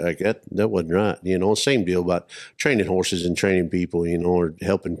don't do that. Like that wasn't right. Same deal about training horses and training people, or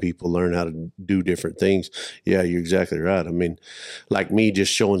helping people learn how to do different things. Yeah, you're exactly right. I mean, like me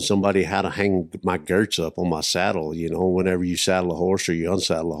just showing somebody how to hang my girts up on my saddle, whenever you saddle a horse or you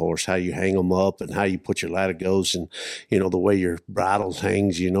unsaddle a horse, how you hang them up and how you put your ladder goes and, the way your bridle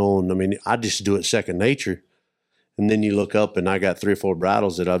hangs, and I mean, I just do it second nature. And then you look up and I got 3 or 4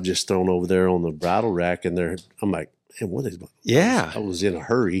 bridles that I've just thrown over there on the bridle rack, and I'm like, man, what is? Yeah, I was in a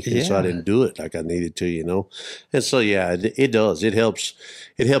hurry, and so I didn't do it like I needed to, And so it does. It helps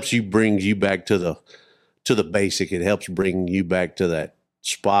you, bring you back to the basic. It helps bring you back to that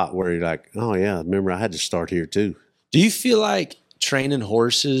spot where you're like, oh yeah, remember I had to start here too. Do you feel like training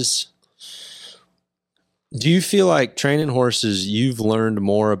horses? You've learned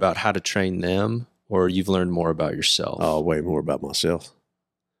more about how to train them, or you've learned more about yourself? Oh, way more about myself,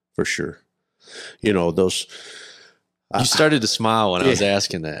 for sure. Those. You started to smile when I was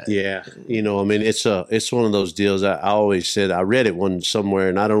asking that. Yeah, I mean, it's one of those deals. I always said, I read it somewhere,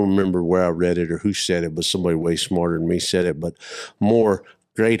 and I don't remember where I read it or who said it, but somebody way smarter than me said it. But more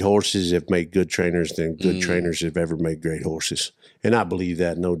great horses have made good trainers than good trainers have ever made great horses. And I believe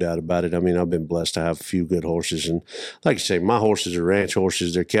that, no doubt about it. I mean, I've been blessed to have a few good horses. And like I say, my horses are ranch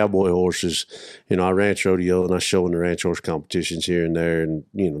horses. They're cowboy horses. I ranch rodeo and I show in the ranch horse competitions here and there and,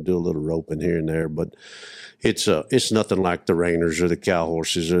 do a little roping here and there. But it's nothing like the reiners or the cow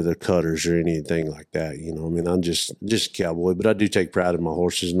horses or the cutters or anything like that. I mean, I'm just a cowboy, but I do take pride in my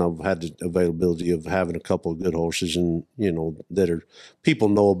horses, and I've had the availability of having a couple of good horses and, that people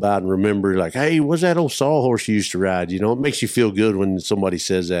know about and remember, like, hey, what's that old sawhorse you used to ride? It makes you feel good when somebody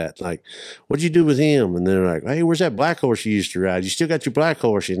says that, like, what'd you do with him? And they're like, hey, where's that black horse you used to ride? You still got your black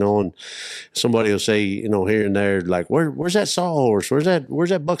horse, and somebody will say, here and there, like, where's that sawhorse? Where's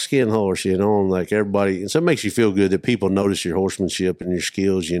that buckskin horse? And like everybody, and so it makes you feel good that people notice your horsemanship and your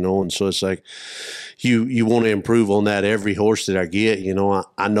skills, and so it's like you want to improve on that. Every horse that I get,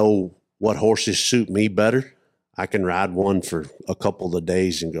 I know what horses suit me better. I can ride one for a couple of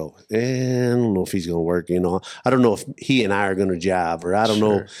days and go, I don't know if he's going to work. I don't know if he and I are going to jive, or I don't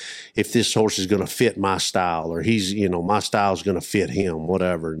know if this horse is going to fit my style, or he's, my style is going to fit him,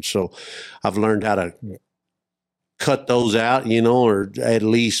 whatever. And so I've learned how to cut those out, or at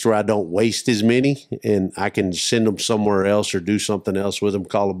least where I don't waste as many, and I can send them somewhere else or do something else with them.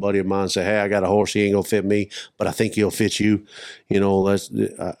 Call a buddy of mine and say, hey, I got a horse. He ain't going to fit me, but I think he'll fit you.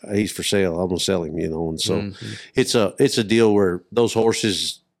 He's for sale. I'm going to sell him, and so it's a deal where those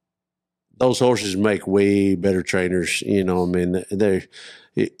horses those horses make way better trainers. You know, I mean,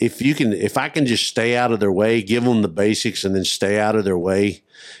 if I can just stay out of their way, give them the basics, and then stay out of their way,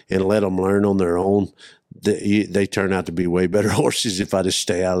 and let them learn on their own, they turn out to be way better horses. If I just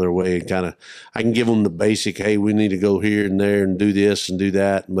stay out of their way and I can give them the basic. Hey, we need to go here and there and do this and do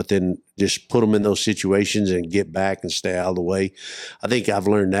that, but then just put them in those situations and get back and stay out of the way. I think I've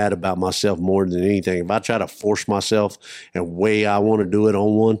learned that about myself more than anything. If I try to force myself and way I want to do it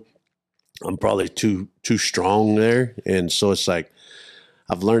on one, I'm probably too strong there. And so it's like,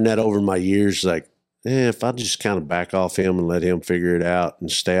 I've learned that over my years, like, if I just kind of back off him and let him figure it out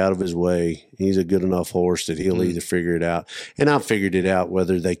and stay out of his way, he's a good enough horse that he'll either figure it out. And I've figured it out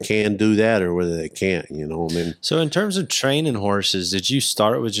whether they can do that or whether they can't, you know what I mean? So in terms of training horses, did you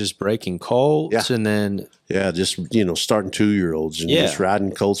start with just breaking colts and then... Yeah, just, starting 2-year-olds and just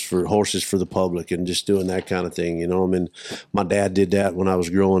riding colts for horses for the public and just doing that kind of thing. You know, I mean, my dad did that when I was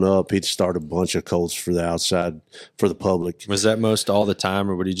growing up. He'd start a bunch of colts for the outside for the public. Was that most all the time,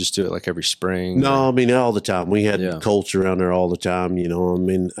 or would he just do it like every spring? No, I mean, all the time. We had colts around there all the time. You know, I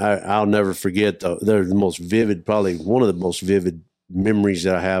mean, I'll never forget. They're the most vivid, probably one of the most vivid memories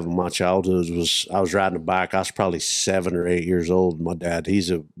that I have of my childhood was I was riding a bike. I was probably 7 or 8 years old. My dad,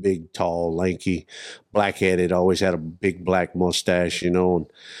 he's a big, tall, lanky, black-headed, always had a big black mustache, and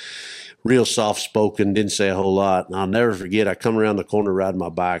real soft-spoken, didn't say a whole lot. And I'll never forget, I come around the corner riding my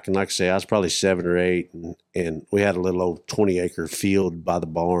bike, and like I say, I was probably 7 or 8, and we had a little old 20-acre field by the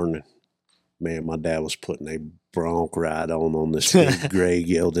barn. And, man, my dad was putting a bronc ride on this big gray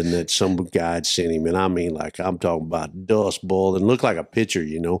gelding that some guy had sent him. And I mean, like, I'm talking about dust boiled and looked like a pitcher,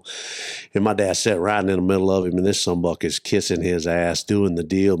 And my dad sat right in the middle of him, and this sunbuck is kissing his ass, doing the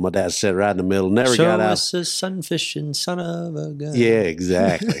deal. My dad sat right in the middle, never got out. So it's a sun-fishing son of a gun. Yeah,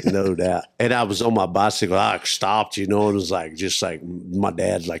 exactly. No doubt. And I was on my bicycle. I stopped, and it was like, just like my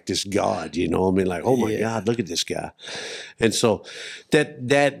dad's like this god, I mean, like, oh my God, look at this guy. And so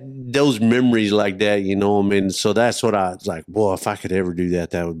those memories like that, I mean, so that's what I was like, boy, if I could ever do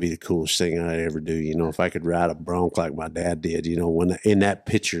that, that would be the coolest thing I'd ever do. If I could ride a bronc like my dad did, when in that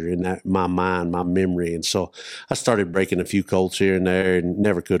picture, in that my mind, my memory. And so I started breaking a few colts here and there, and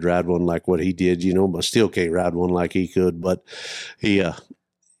never could ride one like what he did, but still can't ride one like he could. But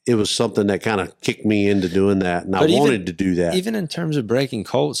it was something that kind of kicked me into doing that, and I wanted to do that. Even in terms of breaking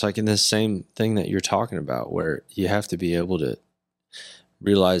colts, like in this same thing that you're talking about, where you have to be able to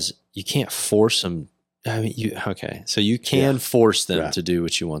realize you can't force them. I mean, so you can force them to do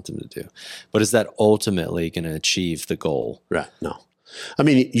what you want them to do, but is that ultimately going to achieve the goal? Right. No. I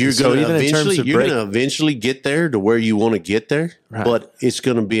mean, you're going to eventually get there to where you want to get there, but it's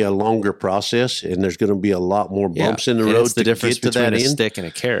going to be a longer process, and there's going to be a lot more bumps in the road to get to that end. It's the difference between a stick and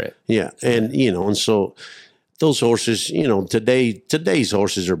a carrot. Yeah, and and so those horses, today's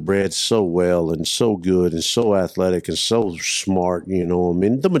horses are bred so well and so good and so athletic and so smart. I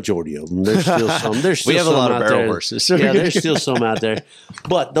mean, the majority of them. There's still some. We have a lot of barrel horses. Yeah, there's still some out there,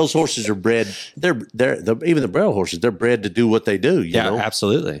 but those horses are bred. They're even the barrel horses. They're bred to do what they do. You know?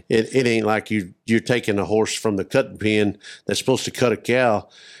 Absolutely. It ain't like you're taking a horse from the cutting pen that's supposed to cut a cow,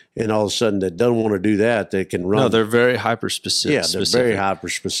 and all of a sudden that doesn't want to do that, they can run. No, they're very hyper specific. Yeah, they're very hyper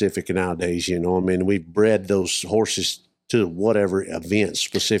specific nowadays. I mean, we've bred those horses to whatever event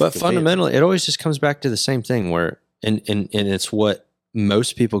specific. But fundamentally, it always just comes back to the same thing where, and it's what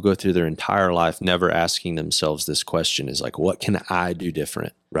most people go through their entire life, never asking themselves this question is like, what can I do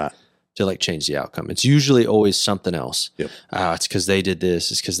different? Right. To like change the outcome. It's usually always something else. Yep. It's because they did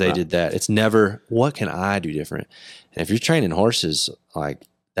this. It's because they did that. It's never, what can I do different? And if you're training horses, like,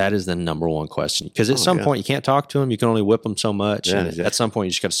 that is the number one question. Because at some point, you can't talk to them. You can only whip them so much. Yeah, and exactly. At some point,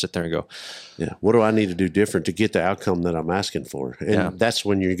 you just got to sit there and go, what do I need to do different to get the outcome that I'm asking for? And that's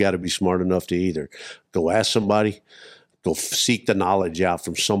when you got to be smart enough to either go ask somebody, go seek the knowledge out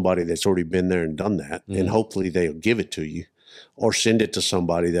from somebody that's already been there and done that. And hopefully they'll give it to you, or send it to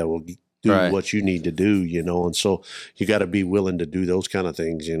somebody that will do what you need to do, And so you got to be willing to do those kind of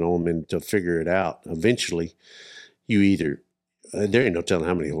things, I mean, to figure it out. Eventually, you either... there ain't no telling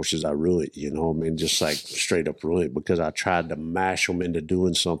how many horses I ruined, I mean, just like straight up ruined because I tried to mash them into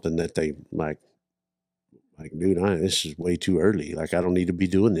doing something that they like, dude, this is way too early. Like, I don't need to be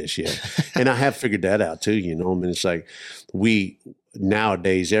doing this yet. And I have figured that out too, I mean, it's like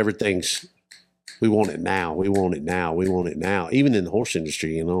nowadays, everything's, we want it now. We want it now. We want it now. Even in the horse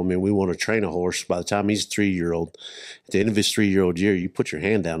industry, I mean, we want to train a horse. By the time he's a 3-year-old, at the end of his 3-year-old year, you put your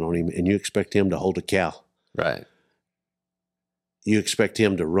hand down on him and you expect him to hold a cow. Right. You expect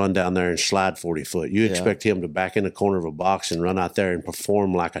him to run down there and slide 40 foot. You expect him to back in the corner of a box and run out there and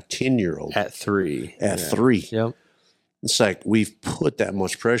perform like a 10-year-old. At 3. At 3. Yep. It's like we've put that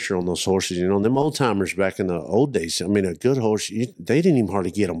much pressure on those horses. You know, them old timers back in the old days, I mean, a good horse, they didn't even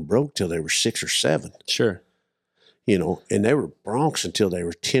hardly get them broke till they were 6 or 7. Sure. You know, and they were broncs until they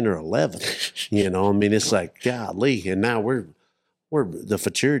were 10 or 11. You know, I mean, it's like, golly. And now we're the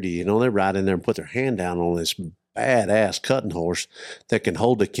futurity, you know, they ride in there and put their hand down on this badass cutting horse that can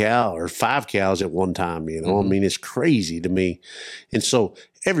hold a cow or 5 cows at one time. You know, I mean, it's crazy to me. And so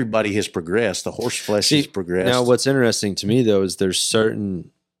everybody has progressed. The horse flesh has progressed. Now, what's interesting to me, though, is there's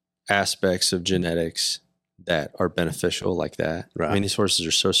certain aspects of genetics that are beneficial like that. Right. I mean, these horses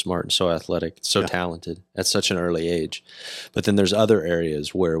are so smart and so athletic, so talented at such an early age. But then there's other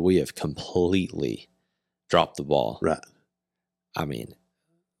areas where we have completely dropped the ball. Right. I mean,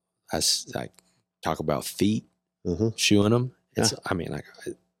 I talk about feet, shoeing them. It's, I mean, like,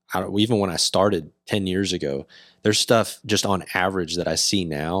 even when I started 10 years ago, there's stuff just on average that I see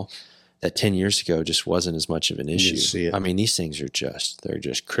now that 10 years ago just wasn't as much of an issue. I mean, these things are they're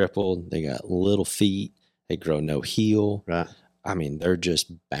just crippled. They got little feet. They grow no heel. Right. I mean, they're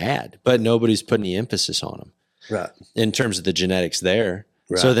just bad, but nobody's put any emphasis on them. Right. In terms of the genetics there.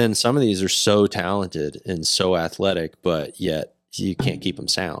 Right. So then some of these are so talented and so athletic, but yet you can't keep them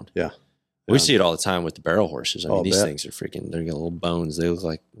sound. Yeah. We see it all the time with the barrel horses. I mean, these bet. things are freaking, they're got little bones. They look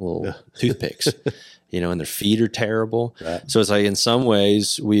like little toothpicks, you know, and their feet are terrible. Right. So it's like in some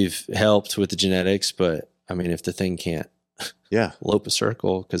ways we've helped with the genetics, but I mean, if the thing can't lope a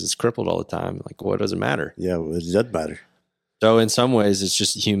circle because it's crippled all the time, like what does it matter? Yeah, well, it doesn't matter. So in some ways it's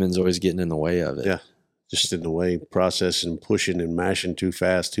just humans always getting in the way of it. Yeah. Just in the way, processing, pushing and mashing too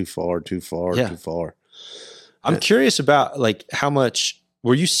fast, too far, too far. I'm curious about like how much,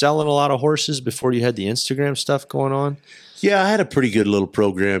 were you selling a lot of horses before you had the Instagram stuff going on? Yeah, I had a pretty good little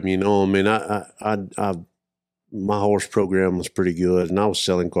program, you know. I mean, I my horse program was pretty good, and I was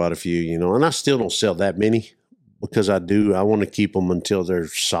selling quite a few, you know. And I still don't sell that many because I want to keep them until they're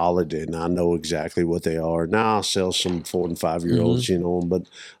solid and I know exactly what they are. Now I'll sell some 4 and 5 year olds, you know, but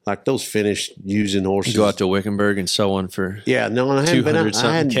like those finished using horses. You go out to Wickenburg and sell one for I haven't been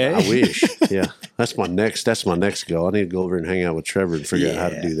out. I wish. Yeah, that's my next goal. I need to go over and hang out with Trevor and figure out how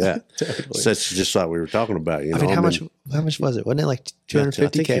to do that. Totally. So that's just like we were talking about. You know, I mean, how much was it? Wasn't it like $250K? I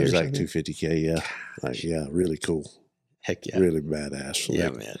think it was like $250K. Yeah, like really cool. Heck yeah, really badass. Yeah,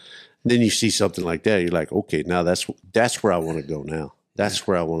 like, man. Then you see something like that, you're like, okay, now that's where I want to go now. That's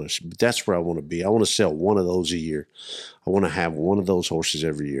where I want to be. I want to sell one of those a year. I want to have one of those horses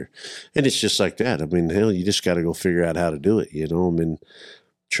every year. And it's just like that. I mean, hell, you just got to go figure out how to do it, you know? I mean,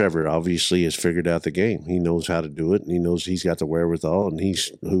 Trevor obviously has figured out the game. He knows how to do it, and he knows he's got the wherewithal, and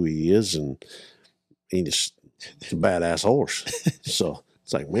he's who he is, and he's a badass horse. So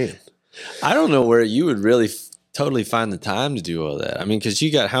it's like, man. I don't know where you would really totally find the time to do all that. I mean, because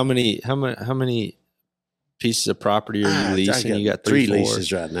you got how many pieces of property are you leasing? You got 3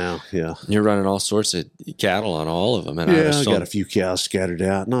 leases right now. Yeah, you're running all sorts of cattle on all of them. And I got a few cows scattered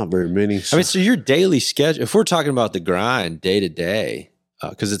out, not very many. So. I mean, so your daily schedule. If we're talking about the grind day to day,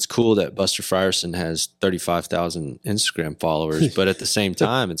 because it's cool that Buster Frierson has 35,000 Instagram followers, but at the same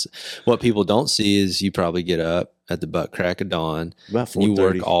time, it's what people don't see is you probably get up at the butt crack of dawn, about 4:30. You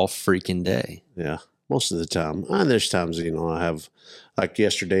work all freaking day. Yeah. Most of the time. And there's times, you know, I have, like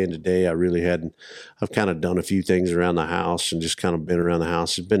yesterday and today, I've kind of done a few things around the house and just kind of been around the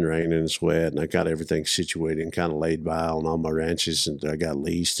house. It's been raining and it's wet, and I got everything situated and kind of laid by on all my ranches, and I got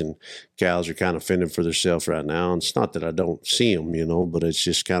leased, and cows are kind of fending for themselves right now. And it's not that I don't see them, you know, but it's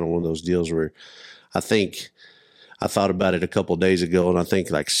just kind of one of those deals where I thought about it a couple of days ago, and I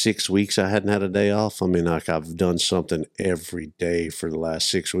think like 6 weeks I hadn't had a day off. I mean, like I've done something every day for the last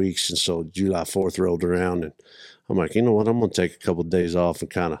 6 weeks. And so July 4th rolled around, and I'm like, you know what? I'm going to take a couple of days off and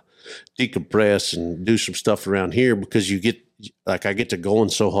kind of decompress and do some stuff around here, because I get to going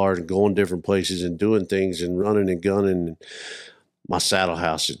so hard and going different places and doing things and running and gunning. And my saddle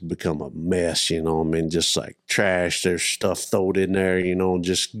house has become a mess, you know. I mean, just like trash. There's stuff thrown in there, you know,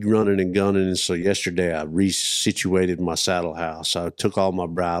 just running and gunning. And so yesterday I resituated my saddle house. I took all my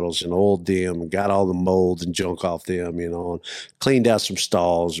bridles and oiled them and got all the molds and junk off them, you know, and cleaned out some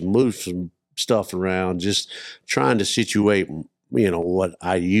stalls and moved some stuff around, just trying to situate, you know, what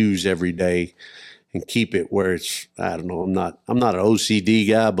I use every day and keep it where it's, I don't know, I'm not an OCD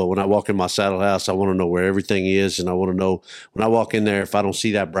guy, but when I walk in my saddle house, I want to know where everything is. And I want to know when I walk in there, if I don't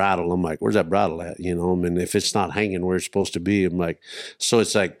see that bridle, I'm like, where's that bridle at? You know, I mean, if it's not hanging where it's supposed to be, I'm like, so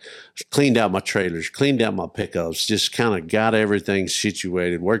it's like cleaned out my trailers, cleaned out my pickups, just kind of got everything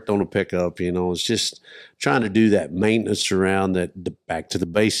situated, worked on a pickup, you know. It's just trying to do that maintenance around that, back to the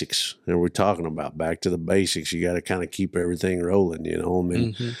basics. And we're talking about back to the basics. You got to kind of keep everything rolling, you know. I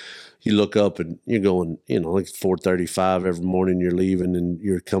mean, you look up and you're going, like 4:35 every morning you're leaving and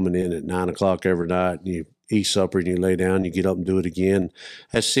you're coming in at 9:00 every night and you eat supper and you lay down, you get up and do it again.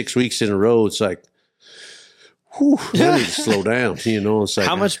 That's 6 weeks in a row. It's like, whew, I need to slow down. It's like,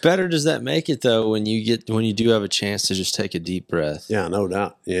 how much better does that make it though when you do have a chance to just take a deep breath? Yeah, no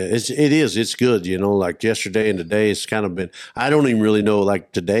doubt. Yeah, it is. It's good. Like yesterday and today, it's kind of been. I don't even really know.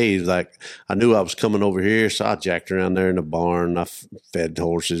 Like today, like I knew I was coming over here, so I jacked around there in the barn. I fed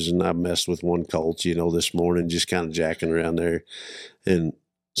horses and I messed with one colt. This morning, just kind of jacking around there. And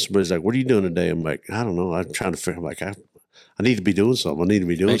somebody's like, "What are you doing today?" I'm like, "I don't know. I'm trying to figure. I'm like, I need to be doing something. I need to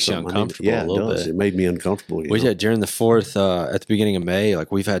be doing Makes something. You uncomfortable yeah, a little it does. bit. It made me uncomfortable. During the 4th, at the beginning of May,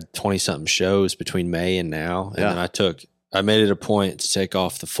 like we've had 20-something shows between May and now. And then I made it a point to take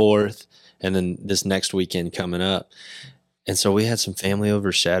off the 4th and then this next weekend coming up. And so we had some family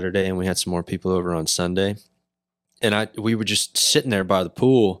over Saturday and we had some more people over on Sunday. And we were just sitting there by the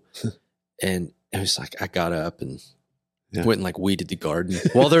pool and it was like, I got up and went and like weeded the garden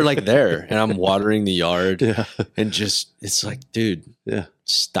while they're like there and I'm watering the yard and just, it's like, dude,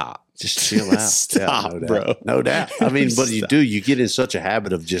 stop. Just chill out. Stop, no bro. No doubt. I mean, but you get in such a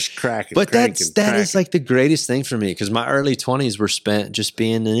habit of just cracking. But that is like the greatest thing for me because my early 20s were spent just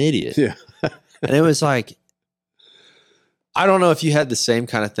being an idiot. Yeah. And it was like, I don't know if you had the same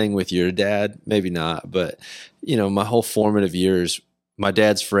kind of thing with your dad, maybe not, but my whole formative years, my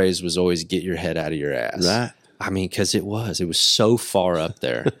dad's phrase was always get your head out of your ass. Right. I mean, because it was so far up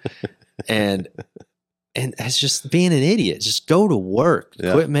there. and it's just being an idiot. Just go to work.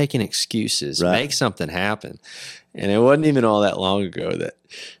 Yeah. Quit making excuses. Right. Make something happen. And it wasn't even all that long ago that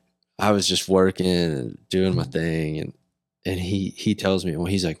I was just working and doing my thing. And he tells me, well,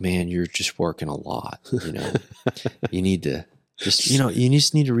 he's like, man, you're just working a lot. You need to just, you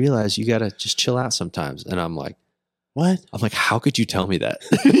just need to realize you got to just chill out sometimes. And I'm like, what? I'm like, how could you tell me that?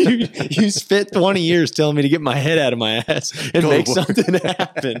 you spent 20 years telling me to get my head out of my ass and make something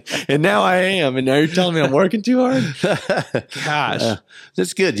happen. And now I am. And now you're telling me I'm working too hard? Gosh.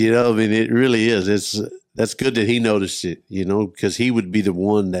 That's good. I mean, it really is. That's good that he noticed it, because he would be the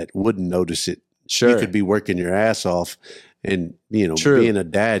one that wouldn't notice it. Sure. You could be working your ass off and, True. being a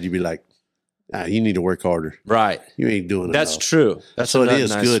dad, you'd be like, you need to work harder. Right. You ain't doing it. That's true. That's so it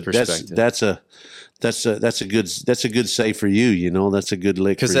is nice good. Perspective. That's a good say for you. That's a good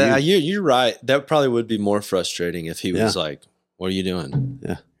lick for you. Because you're right. That probably would be more frustrating if he was like, "What are you doing?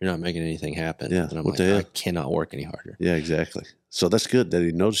 Yeah, you're not making anything happen." Yeah, and I'm like, I cannot work any harder. Yeah, exactly. So that's good that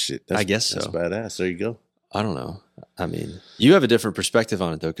he noticed it. I guess so. That's badass. There you go. I don't know. I mean, you have a different perspective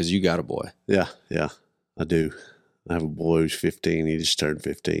on it though, because you got a boy. Yeah, I do. I have a boy who's 15. He just turned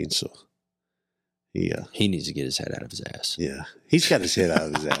 15, so. He needs to get his head out of his ass. Yeah, he's got his head out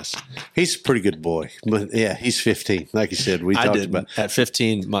of his ass. He's a pretty good boy, but he's 15. Like you said, we talked about at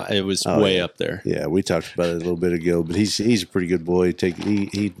 15. It was way up there. Yeah, we talked about it a little bit ago. But he's a pretty good boy.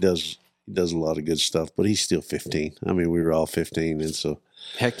 He does a lot of good stuff, but he's still 15. I mean, we were all 15, and so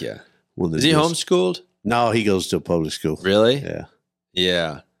heck yeah. Is he homeschooled? No, he goes to a public school. Really? Yeah.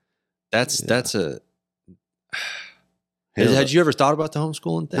 Yeah. That's a. Had you ever thought about the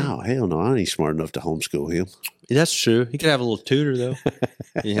homeschooling thing? No, hell no. I ain't smart enough to homeschool him. That's true. He could have a little tutor, though.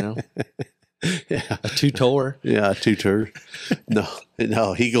 Yeah. A tutor. Yeah, a tutor.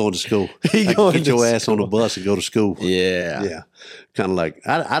 No, he going to school. Get your ass on the bus and go to school. Yeah. Yeah. Kind of like,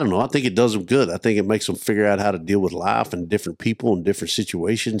 I don't know. I think it does them good. I think it makes them figure out how to deal with life and different people and different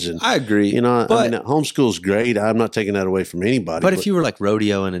situations. And I agree. Homeschool's great. I'm not taking that away from anybody. But if you were like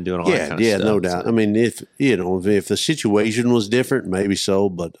rodeoing and doing all that kind of stuff. Yeah, no doubt. I mean, if the situation was different, maybe so.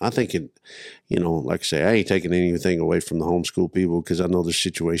 But I think like I say, I ain't taking anything away from the homeschool people because I know there's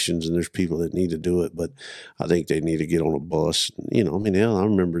situations and there's people that need to do it. But I think they need to get on a bus. I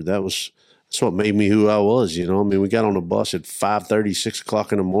remember that's what made me who I was, we got on the bus at 5:30, 6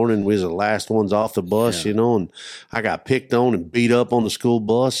 o'clock in the morning. We was the last ones off the bus, and I got picked on and beat up on the school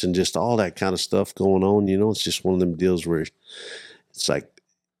bus and just all that kind of stuff going on. It's just one of them deals where it's like,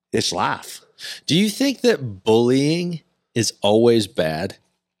 it's life. Do you think that bullying is always bad?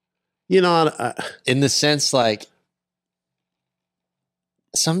 In the sense, like,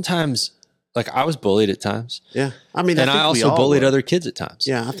 sometimes... Like, I was bullied at times. Yeah. I mean, I also bullied other kids at times.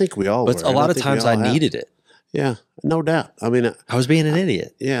 Yeah, I think we all were. But a lot of times I needed it. Yeah, no doubt. I mean, I was being an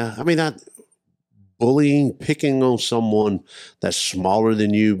idiot. Yeah. I mean, bullying, picking on someone that's smaller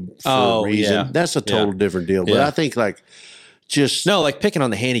than you for a reason, that's a total different deal. But I think, like, like picking on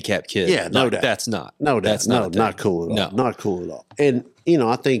the handicapped kid. Yeah, no doubt. That's not. No doubt. That's not not cool at all. No. Not cool at all. And,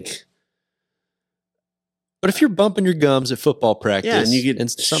 I think But if you're bumping your gums at football practice, and you get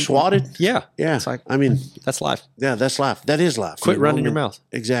swatted, yeah, it's like, I mean, that's life. Yeah, that's life. That is life. Quit running your mouth.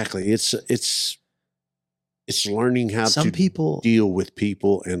 Exactly. It's learning how to deal with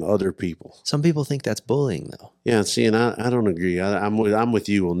people and other people. Some people think that's bullying, though. Yeah, see, and I don't agree. I'm with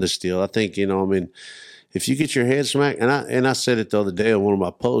you on this deal. I think, I mean, if you get your head smacked, and I said it the other day on one of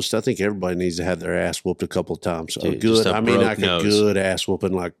my posts, I think everybody needs to have their ass whooped a couple of times. Dude, a good ass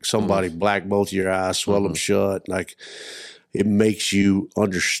whooping, like somebody black both your eyes, swell them shut. Like, it makes you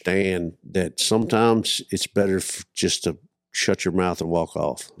understand that sometimes it's better just to shut your mouth and walk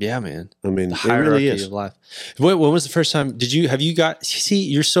off. Yeah, man. I mean, the hierarchy of life. When was the first time?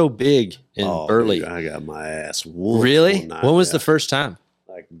 You're so big in Burley. Dude, I got my ass whooped. Really? When was the first time?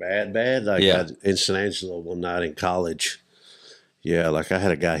 Like bad. Like in San Angelo one night in college. Yeah, like I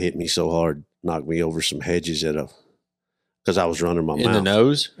had a guy hit me so hard, knocked me over some hedges because I was running my mouth. In the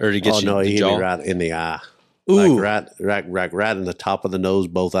nose? Or to get you no, he hit jaw? me right in the eye. Ooh. Like right in the top of the nose,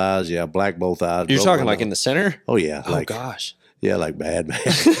 both eyes. Yeah, black both eyes. You're talking like in the center? Oh, yeah. Oh, gosh. Yeah, like bad.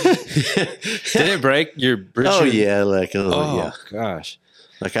 Did it break your bridge? Oh, yeah. Oh, gosh.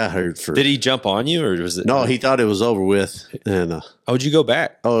 Like I heard Did he jump on you or was it? No, he thought it was over with. And how'd you go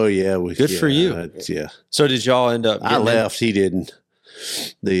back? Oh, yeah. Good for you. Yeah. So did y'all end up? I left. He didn't.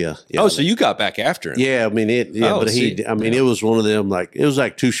 So you got back after him? Yeah, I mean it. Yeah, but it was one of them. Like it was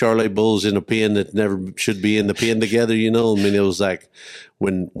like two Charolais bulls in a pen that never should be in the pen together. I mean, it was like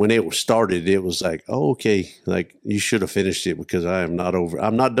when it started, it was like, oh, okay, like you should have finished it because I am not over.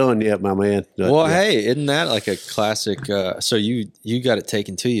 I'm not done yet, my man. But, well, hey, isn't that like a classic? So you got it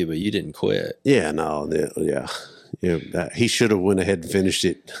taken to you, but you didn't quit. Yeah, no, yeah. Yeah, he should have went ahead and finished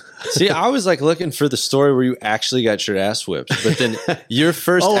it. See, I was like looking for the story where you actually got your ass whipped, but then your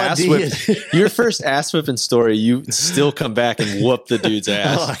first your first ass whipping story, you still come back and whoop the dude's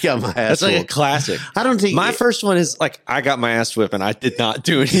ass. Oh, I got my ass. That's like a classic. I don't think my first one is like I got my ass whipped and I did not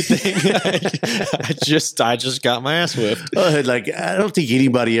do anything. I just got my ass whipped. Like I don't think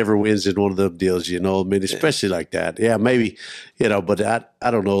anybody ever wins in one of them deals. I mean, especially like that. Yeah, maybe. But I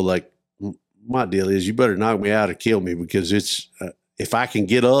don't know. Like. My deal is you better knock me out or kill me because it's if I can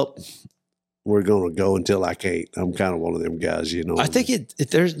get up, we're going to go until I can't. I'm kind of one of them guys, I think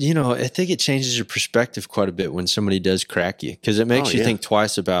I think it changes your perspective quite a bit when somebody does crack you because it makes you think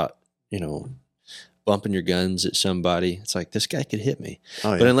twice about, bumping your guns at somebody. It's like this guy could hit me.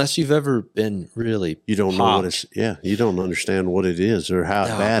 Oh, yeah. But unless you've ever been really you don't know what it's you don't understand what it is or how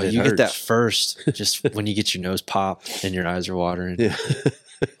bad it hurts. You get that first just when you get your nose popped and your eyes are watering. Yeah.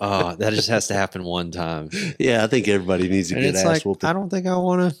 Oh, that just has to happen one time. Yeah, I think everybody needs to get ass whooping. I don't think I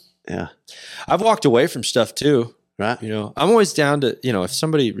want to. Yeah. I've walked away from stuff too. Right. I'm always down to, if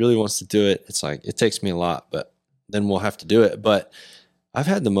somebody really wants to do it, it's like, it takes me a lot, but then we'll have to do it. But I've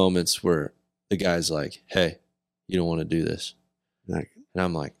had the moments where the guy's like, hey, you don't want to do this. And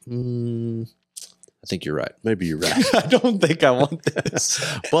I'm like, I think you're right. Maybe you're right. I don't think I want this.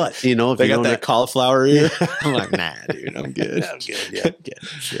 But, if they got that cauliflower ear. I'm like, nah, dude, I'm good. I'm good. Yeah. I'm good.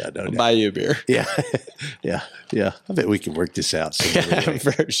 Yeah, I'll buy you a beer. Yeah. Yeah. I bet we can work this out.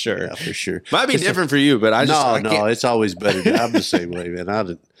 For sure. Yeah, for sure. Might be different for you, but No, it's always better. I'm the same way, man.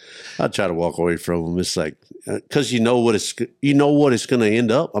 I try to walk away from them. It's like, because you know what it's going to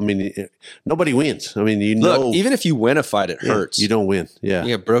end up. I mean, nobody wins. I mean, Look, even if you win a fight, it hurts. You don't win. Yeah.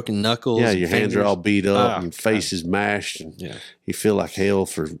 You got broken knuckles. Yeah, your hands are all beat up and your face is mashed. And you feel like hell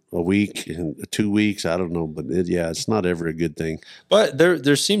for a week and 2 weeks. I don't know. But it's not ever a good thing. But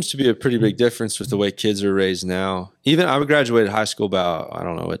there seems to be a pretty big difference with the way kids are raised now. Even I graduated high school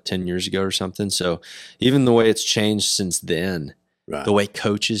about, 10 years ago or something. So even the way it's changed since then, the way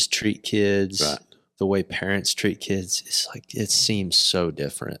coaches treat kids, the way parents treat kids, it's like, it seems so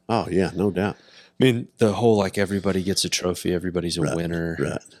different. Oh, yeah, no doubt. I mean, the whole, like, everybody gets a trophy, everybody's a winner.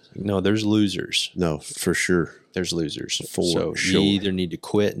 Right. No, there's losers. No, for sure. There's losers. So you either need to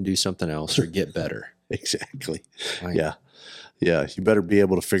quit and do something else or get better. Exactly. Yeah. Yeah. You better be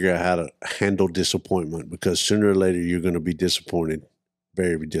able to figure out how to handle disappointment because sooner or later you're going to be disappointed,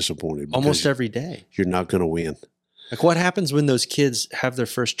 very disappointed. Almost every day. You're not going to win. Like, what happens when those kids have their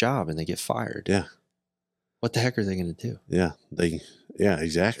first job and they get fired? Yeah. What the heck are they going to do? Yeah.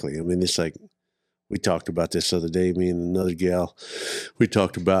 Exactly. I mean, it's like, we talked about this the other day, me and another gal. We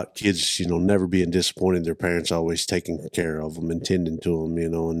talked about kids, never being disappointed. Their parents always taking care of them and tending to them,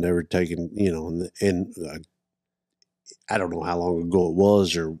 and never taking, I don't know how long ago it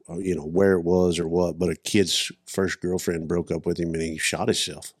was or, where it was or what, but a kid's first girlfriend broke up with him and he shot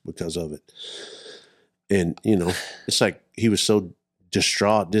himself because of it. And, it's like he was so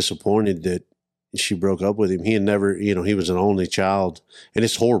distraught, disappointed that she broke up with him. He had never, he was an only child, and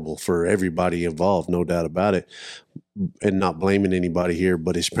it's horrible for everybody involved, no doubt about it. And not blaming anybody here,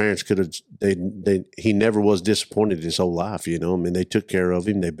 but his parents could have. He never was disappointed his whole life. I mean, they took care of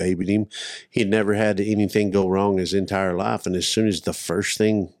him, they babied him. He never had anything go wrong his entire life, and as soon as the first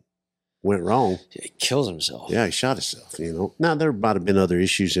thing went wrong, he kills himself. Yeah, he shot himself. Now there might have been other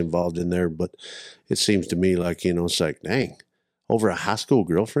issues involved in there, but it seems to me like it's like, dang, over a high school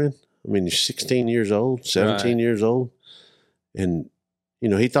girlfriend. I mean, you're 16 years old, 17 years old, and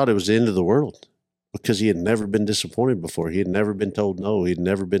he thought it was the end of the world. Because he had never been disappointed before. He had never been told no. He'd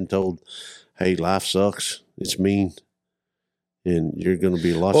never been told, hey, life sucks. It's mean. And you're going to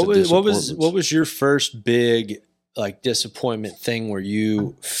be lost of disappointments. What was your first big disappointment thing where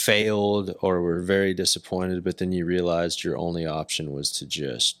you failed or were very disappointed, but then you realized your only option was to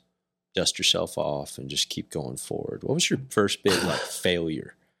just dust yourself off and just keep going forward? What was your first big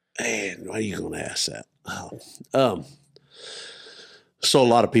failure? Man, why are you going to ask that? So a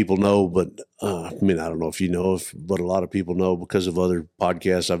lot of people know, but I don't know if you know, but a lot of people know because of other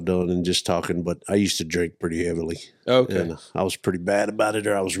podcasts I've done and just talking, but I used to drink pretty heavily. Okay. And I was pretty bad about it,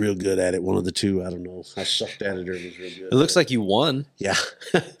 or I was real good at it. One of the two, I don't know. I sucked at it or was real good. It looks like you won. Yeah.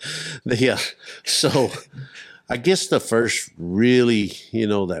 Yeah. So I guess the first really,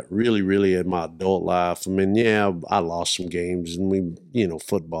 that really in my adult life, I lost some games and we,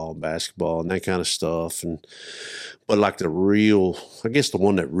 football and basketball and that kind of stuff. But I guess the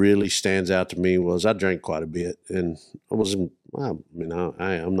one that really stands out to me was I drank quite a bit, and I'm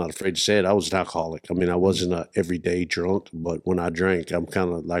not afraid to say it. I was an alcoholic. I wasn't an everyday drunk, but when I drank, I'm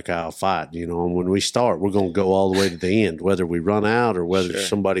kind of like I'll fight, and when we start, we're going to go all the way to the end, whether we run out or whether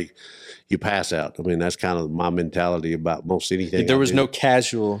you pass out. That's kind of my mentality about most anything. There was no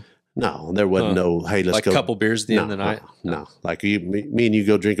casual. No, there wasn't no, hey, let's go. A couple beers at the end of the night? No. Like me and you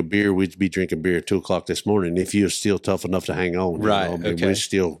go drink a beer, we'd be drinking beer at 2:00 this morning if you're still tough enough to hang on. Right. Okay.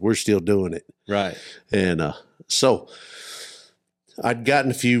 We're still doing it. Right. And so I'd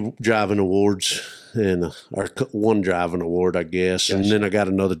gotten a few driving awards or one driving award, I guess. Gotcha. And then I got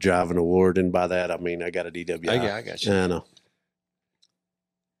another driving award. And by that, I got a DWI. I got you. And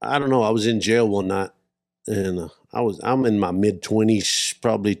I don't know. I was in jail one night. And I'm in my mid-20s,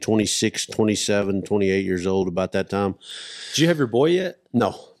 probably 26, 27, 28 years old about that time. Did you have your boy yet? No,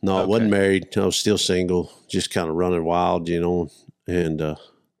 okay. I wasn't married. I was still single, just kind of running wild, and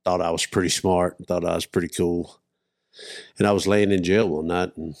thought I was pretty smart, thought I was pretty cool. And I was laying in jail one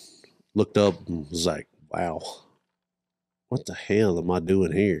night and looked up and was like, wow, what the hell am I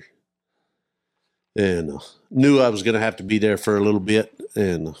doing here? And knew I was going to have to be there for a little bit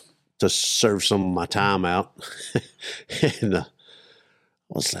and to serve some of my time out. And I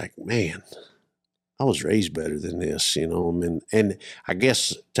was like, man, I was raised better than this, and I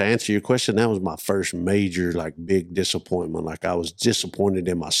guess to answer your question, that was my first major, big disappointment. I was disappointed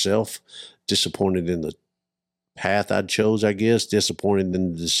in myself, disappointed in the path I'd chose, I guess, disappointed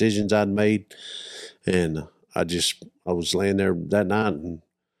in the decisions I'd made. And I was laying there that night and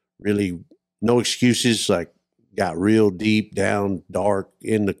really no excuses, got real deep down, dark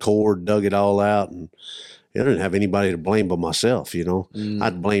in the core, dug it all out, and I didn't have anybody to blame but myself,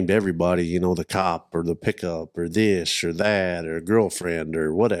 I'd blamed everybody, the cop or the pickup or this or that or girlfriend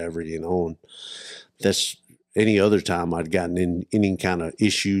or whatever, and that's any other time I'd gotten in any kind of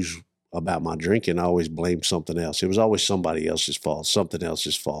issues about my drinking, I always blamed something else. It was always somebody else's fault, something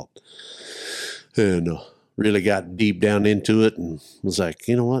else's fault. And really got deep down into it and was like,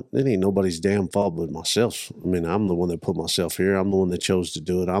 you know what? It ain't nobody's damn fault but myself. I'm the one that put myself here. I'm the one that chose to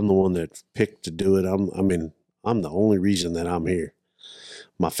do it. I'm the one that picked to do it. I'm the only reason that I'm here.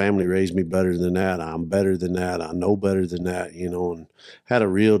 My family raised me better than that. I'm better than that. I know better than that, and had a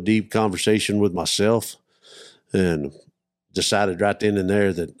real deep conversation with myself and decided right then and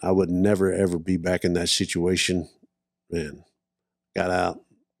there that I would never, ever be back in that situation, and got out.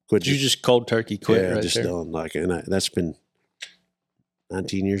 Did you just cold turkey quit? Yeah, right just there? done. That's been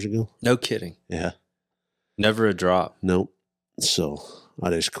 19 years ago. No kidding. Yeah. Never a drop. Nope. So I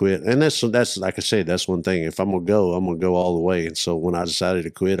just quit. And that's like I said, that's one thing. If I'm going to go all the way. And so when I decided to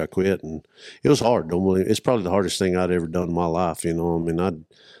quit, I quit. And it was hard. It's probably the hardest thing I'd ever done in my life.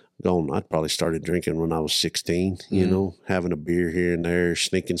 I'd probably started drinking when I was 16, having a beer here and there,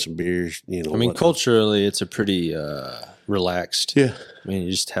 sneaking some beers, culturally, it's a pretty relaxed. Yeah.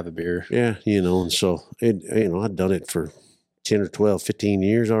 You just have a beer. Yeah, and so I'd done it for 10 or 12, 15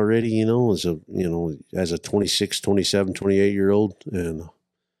 years already, as a 26, 27, 28-year-old. And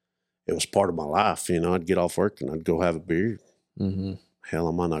it was part of my life. I'd get off work and I'd go have a beer. Mm-hmm. hell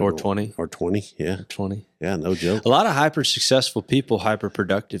am I not Or going? 20. Or 20, yeah. 20. Yeah, no joke. A lot of hyper successful people, hyper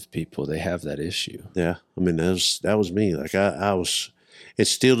productive people, they have that issue. Yeah, I mean that was me. Like I was.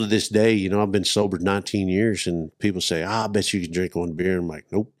 It's still to this day. You know, I've been sober 19 years, and people say, "I bet you can drink one beer." I'm like,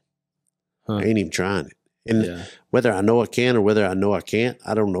 nope, I ain't even trying it. And whether I know I can or whether I know I can't,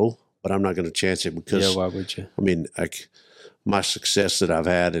 I don't know. But I'm not going to chance it because. Why would you? I mean, like my success that I've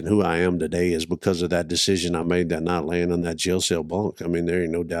had and who I am today is because of that decision I made that night laying on that jail cell bunk. I mean, there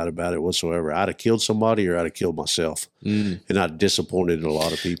ain't no doubt about it whatsoever. I'd have killed somebody or I'd have killed myself. And I'd disappointed a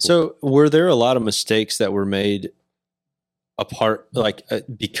lot of people. So were there a lot of mistakes that were made apart, like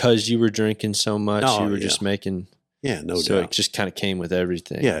because you were drinking so much, you were just making... Yeah, no doubt. So it just kind of came with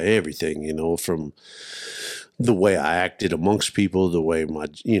everything. Yeah, everything, you know, from the way I acted amongst people, the way my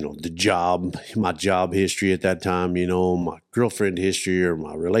job history at that time, you know, my girlfriend history or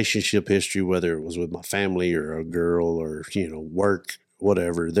my relationship history, whether it was with my family or a girl or, you know, work,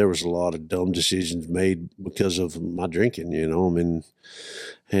 whatever. There was a lot of dumb decisions made because of my drinking, you know. I mean,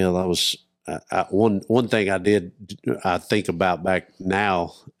 hell, one thing I think about back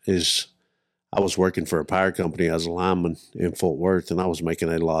now is I was working for a power company as a lineman in Fort Worth, and I was making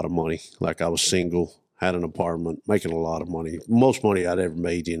a lot of money. Like I was single, had an apartment, making a lot of money, most money I'd ever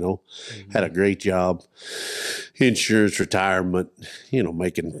made, you know. Had a great job, insurance, retirement, you know,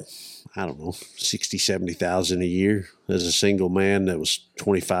 making, I don't know, 60, 70,000 a year as a single man that was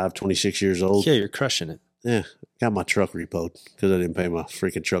 25, 26 years old. Yeah, you're crushing it. Yeah, got my truck repoed because I didn't pay my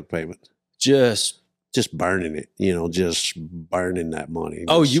freaking truck payment. Just burning it, you know, just burning that money.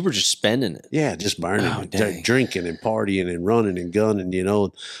 You were just spending it. Yeah, just burning it. Drinking and partying and running and gunning, you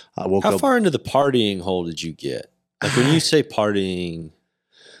know. I woke up. How far into the partying hole did you get? Like when you say partying,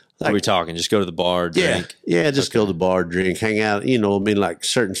 what are we talking? Just go to the bar, drink? Yeah, just go to the bar, drink, hang out, you know, I mean, like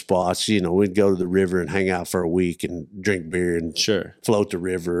certain spots, you know, we'd go to the river and hang out for a week and drink beer and float the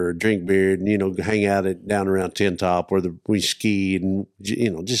river or drink beer and, you know, hang out down around Tin Top where we skied and, you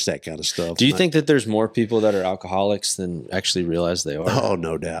know, just that kind of stuff. Do you think that there's more people that are alcoholics than actually realize they are? Oh,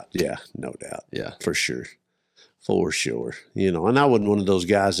 no doubt. Yeah, no doubt. Yeah. For sure. For sure. You know, and I wasn't one of those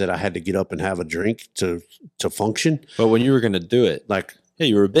guys that I had to get up and have a drink to function. But when you were going to do it, like, yeah,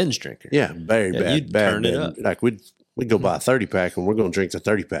 you were a binge drinker. Yeah, very bad. You'd turn it up. Like we'd go buy a 30-pack and we're going to drink the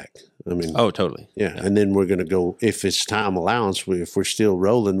 30-pack. I mean, oh, totally. Yeah, and then we're going to go, if it's time allowance, if we're still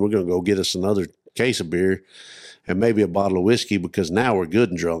rolling, we're going to go get us another case of beer and maybe a bottle of whiskey because now we're good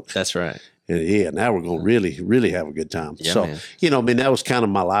and drunk. That's right. And now we're going to really, really have a good time. Yeah, so, man. You know, I mean, that was kind of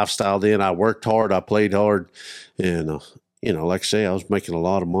my lifestyle then. I worked hard. I played hard. And, you know, like I say, I was making a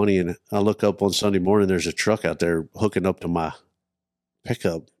lot of money. And I look up on Sunday morning, there's a truck out there hooking up to my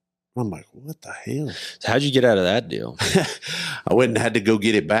pickup. I'm like, what the hell? So how'd you get out of that deal? I went and had to go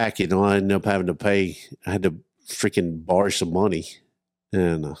get it back. You know, I ended up having to pay. I had to freaking borrow some money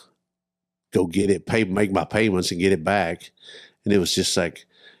and go get it, make my payments and get it back. And it was just like,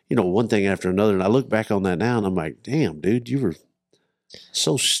 you know, one thing after another. And I look back on that now and I'm like, damn, dude, you were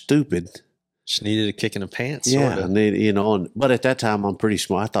so stupid. Just needed a kick in the pants. Yeah. Sorta. And then, you know, but at that time I'm pretty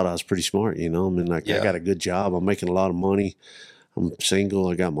smart. I thought I was pretty smart, you know. I mean, like I got a good job. I'm making a lot of money. I'm single.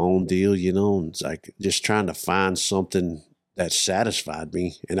 I got my own deal, you know, and it's like just trying to find something that satisfied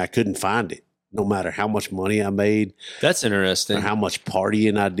me. And I couldn't find it, no matter how much money I made. That's interesting. Or how much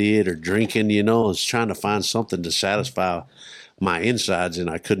partying I did or drinking, you know. I was trying to find something to satisfy my insides and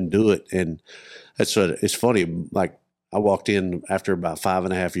I couldn't do it. And that's what it's funny. Like I walked in after about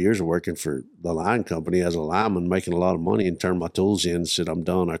 5.5 years of working for the line company as a lineman, making a lot of money and turned my tools in and said, I'm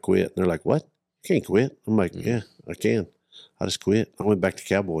done. I quit. And they're like, what? You can't quit. I'm like, yeah, I can. I just quit. I went back to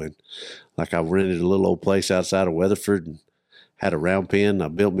cowboying. Like I rented a little old place outside of Weatherford and had a round pen. I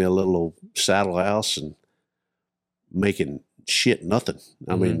built me a little old saddle house and making nothing.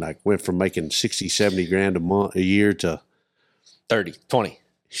 I mean, like went from making 60, 70 grand a year to 30, 20.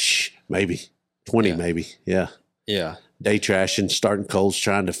 Maybe 20, maybe. Yeah. Yeah. Day trashing, starting colds,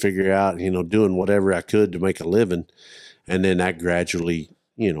 trying to figure out, you know, doing whatever I could to make a living. And then that gradually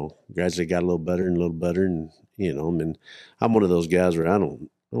got a little better and a little better. And, you know, I mean, I'm one of those guys where I don't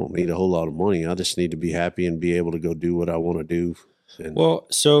need a whole lot of money. I just need to be happy and be able to go do what I want to do. And, well,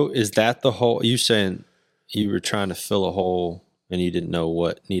 so is that the whole, you saying you were trying to fill a hole and you didn't know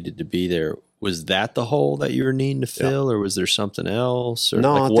what needed to be there? Was that the hole that you were needing to fill or was there something else? Or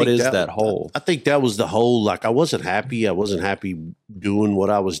no, like, what is that hole? I think that was the hole. Like I wasn't happy. I wasn't happy doing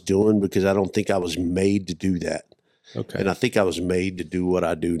what I was doing because I don't think I was made to do that. Okay. And I think I was made to do what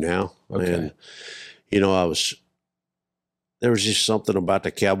I do now. Okay. And, you know, there was just something about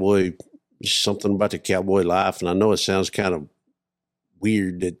the cowboy life. And I know it sounds kind of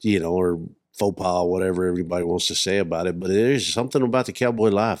weird that, you know, or faux pas, whatever everybody wants to say about it. But there's something about the cowboy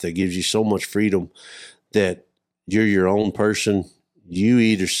life that gives you so much freedom that you're your own person. You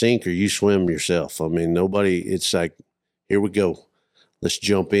either sink or you swim yourself. I mean, it's like, here we go. Let's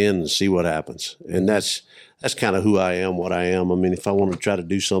jump in and see what happens. And that's kind of who I am, what I am. I mean, if I want to try to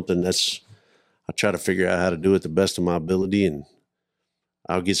do something, I try to figure out how to do it the best of my ability, and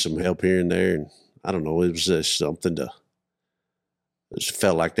I'll get some help here and there. And I don't know, it was just something it just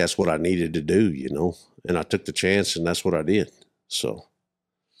felt like that's what I needed to do, and I took the chance, and that's what I did. So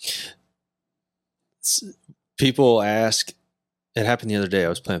people ask, it happened the other day. I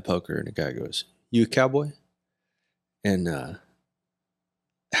was playing poker and a guy goes, "You a cowboy?" And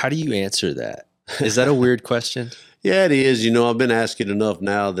how do you answer that? Is that a weird question? Yeah, it is. I've been asking enough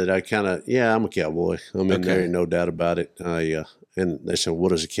now that I kind of, I'm a cowboy. I mean, Okay. there ain't no doubt about it. And they say, "What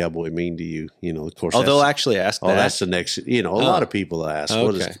does a cowboy mean to you?" Of course. Oh, they'll actually ask that. That's the next. A lot of people ask,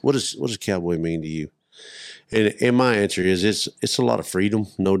 Okay. "What does a cowboy mean to you?" And my answer is, it's a lot of freedom,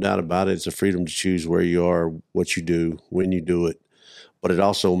 no doubt about it. It's a freedom to choose where you are, what you do, when you do it. But it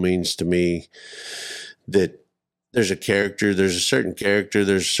also means to me that there's a certain character, there's a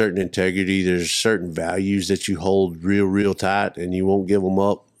certain integrity, there's certain values that you hold real, real tight, and you won't give them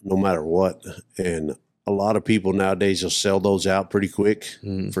up no matter what. And a lot of people nowadays will sell those out pretty quick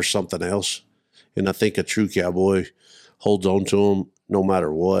for something else. And I think a true cowboy holds on to them no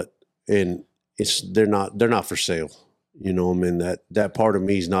matter what. And they're not for sale. I mean, that part of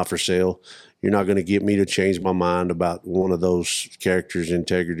me is not for sale. You're not going to get me to change my mind about one of those characters'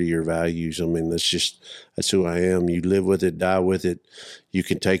 integrity or values. I mean, that's who I am. You live with it, die with it. You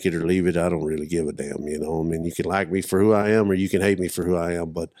can take it or leave it. I don't really give a damn, I mean, you can like me for who I am or you can hate me for who I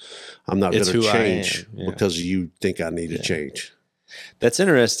am, but I'm not going to change because you think I need to change. That's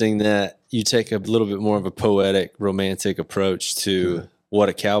interesting that you take a little bit more of a poetic, romantic approach to what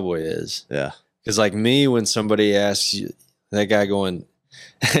a cowboy is. Yeah. Because like me, when somebody asks you, that guy going,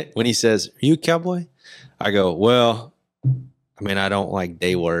 when he says, "Are you a cowboy?" I go, "Well, I mean, I don't like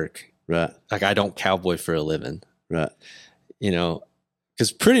day work. Right. Like I don't cowboy for a living." Right.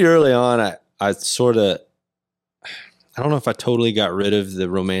 Because pretty early on, I sort of, I don't know if I totally got rid of the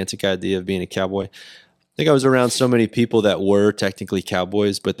romantic idea of being a cowboy. I think I was around so many people that were technically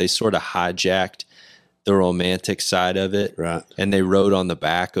cowboys, but they sort of hijacked the romantic side of it. Right. And they rode on the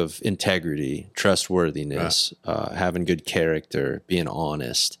back of integrity, trustworthiness, having good character, being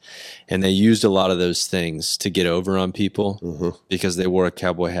honest. And they used a lot of those things to get over on people because they wore a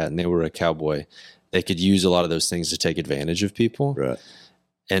cowboy hat and they were a cowboy. They could use a lot of those things to take advantage of people. Right.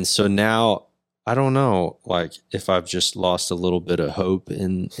 And so now I don't know, like if I've just lost a little bit of hope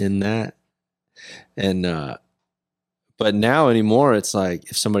in that. And, but now anymore, it's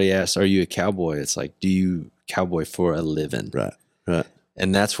like if somebody asks, "Are you a cowboy?" It's like, do you cowboy for a living? Right. Right.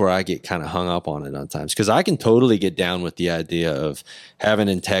 And that's where I get kind of hung up on it on times, because I can totally get down with the idea of having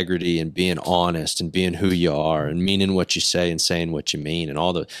integrity and being honest and being who you are and meaning what you say and saying what you mean and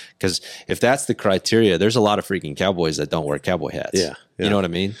all the, because if that's the criteria, there's a lot of freaking cowboys that don't wear cowboy hats. Yeah. You know what I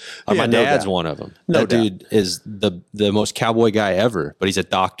mean? Yeah, my no dad's doubt. one of them. No That dude is the most cowboy guy ever, but he's a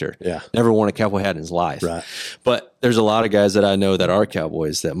doctor. Yeah. Never worn a cowboy hat in his life. Right. But there's a lot of guys that I know that are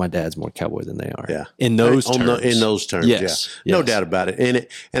cowboys that my dad's more cowboy than they are. Yeah. In those terms. In those terms, Yes. yeah. No Yes. doubt about it.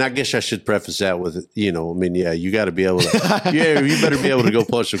 And I guess I should preface that with, you got to be able to, you better be able to go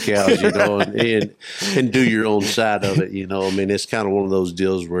punch some cows, and do your own side of it, it's kind of one of those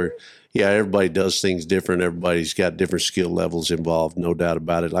deals where, everybody does things different. Everybody's got different skill levels involved, no doubt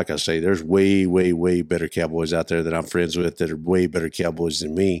about it. Like I say, there's way, way, way better cowboys out there that I'm friends with that are way better cowboys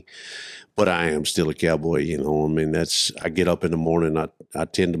than me. But I am still a cowboy, I get up in the morning, I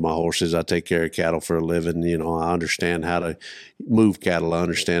tend to my horses, I take care of cattle for a living, I understand how to move cattle, I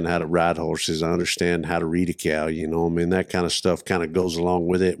understand how to ride horses, I understand how to read a cow, that kind of stuff kind of goes along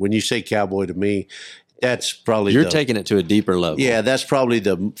with it. When you say cowboy to me, that's probably you're taking it to a deeper level. Yeah, that's probably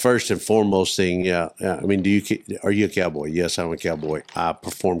the first and foremost thing. Yeah. I mean, are you a cowboy? Yes, I'm a cowboy. I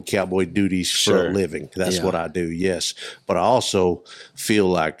perform cowboy duties for a living. That's what I do. Yes, but I also feel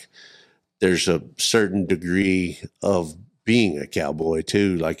like there's a certain degree of being a cowboy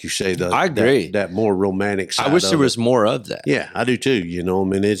too, like you say. I agree. That more romantic side. I wish there was more of that. Yeah, I do too.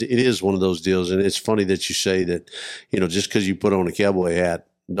 It is one of those deals, and it's funny that you say that. Just because you put on a cowboy hat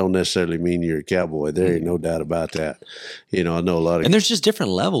don't necessarily mean you're a cowboy. There ain't no doubt about that. I know a lot of, and there's just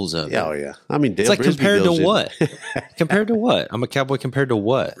different levels of it. Oh yeah, I mean, it's like compared to what? Compared to what? I'm a cowboy compared to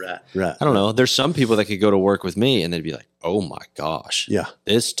what? Right. I don't know. There's some people that could go to work with me and they'd be like, oh my gosh, Yeah.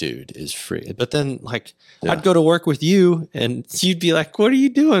 this dude is free. But then like Yeah. I'd go to work with you and you'd be like, what are you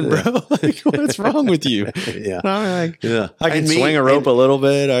doing, bro? Like, what's wrong with you? Yeah. And I'm like, Yeah. I can And me- swing a rope a little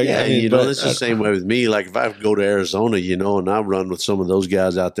bit. Yeah, I mean, you know, but it's the same way with me. Like if I go to Arizona, you know, and I run with some of those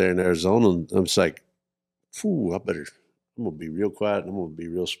guys out there in Arizona, I'm just like, phew, I'm gonna be real quiet. I'm gonna be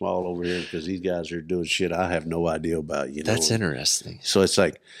real small over here because these guys are doing shit I have no idea about. You know, that's interesting. so it's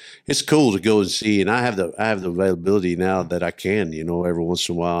like it's cool to go and see, and I have the availability now that I can, you know, every once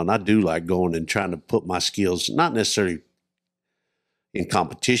in a while, and I do like going and trying to put my skills, not necessarily in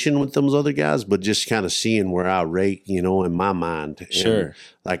competition with those other guys, but just kind of seeing where I rate, you know, in my mind. Sure. And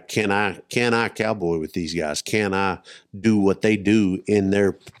like, can I cowboy with these guys? Can I do what they do in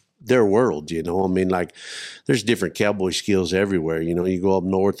their world? You know, I mean, like there's different cowboy skills everywhere. You know, you go up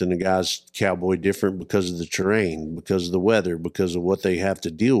north and the guys cowboy different because of the terrain, because of the weather, because of what they have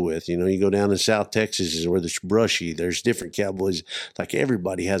to deal with. You know, you go down to South Texas where it's brushy. There's different cowboys. Like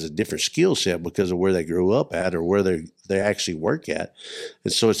everybody has a different skill set because of where they grew up at or where they actually work at.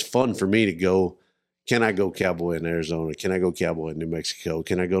 And so it's fun for me to go, can I go cowboy in Arizona? Can I go cowboy in New Mexico?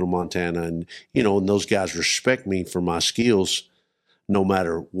 Can I go to Montana? And, you know, and those guys respect me for my skills no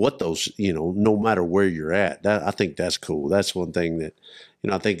matter what those, you know, no matter where you're at. That, I think that's cool. That's one thing that, you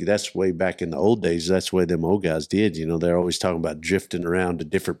know, I think that's way back in the old days. That's the way them old guys did. You know, they're always talking about drifting around to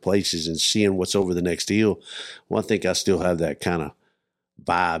different places and seeing what's over the next hill. Well, I think I still have that kind of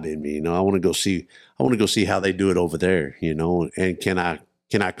vibe in me. You know, I want to go see how they do it over there, you know, and can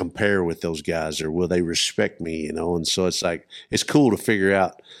I compare with those guys or will they respect me, you know? And so it's like, it's cool to figure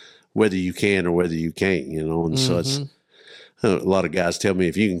out whether you can or whether you can't, you know? And so it's, a lot of guys tell me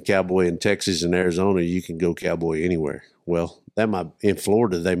if you can cowboy in Texas and Arizona, you can go cowboy anywhere. Well, that might in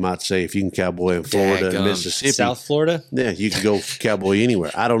Florida, they might say if you can cowboy in Florida and Mississippi, South Florida, yeah, you can go cowboy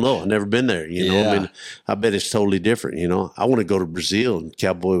anywhere. I don't know. I've never been there. You know, I mean, I bet it's totally different. You know, I want to go to Brazil and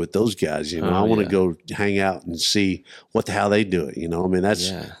cowboy with those guys. You know, I want to go hang out and see how they do it. You know, I mean,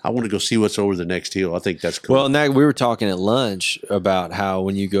 I want to go see what's over the next hill. I think that's cool. Well, and we were talking at lunch about how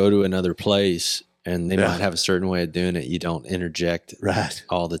when you go to another place and they might have a certain way of doing it, you don't interject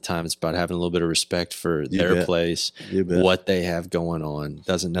all the time. It's about having a little bit of respect for their place, what they have going on.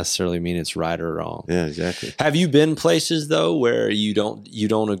 Doesn't necessarily mean it's right or wrong. Yeah, exactly. Have you been places though where you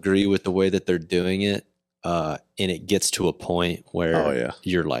don't agree with the way that they're doing it, and it gets to a point where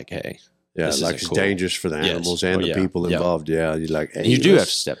you're like, hey, this like it's dangerous for the animals and the people involved. Yeah, you're like, hey, you do have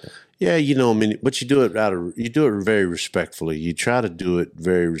to step in. Yeah, you know, I mean, but you do it very respectfully. You try to do it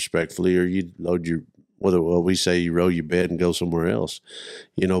very respectfully, or you load your we say you roll your bed and go somewhere else,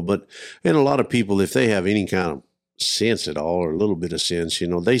 you know. But and a lot of people, if they have any kind of sense at all or a little bit of sense, you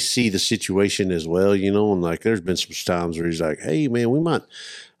know, they see the situation as well, you know. And like, there's been some times where he's like, hey, man,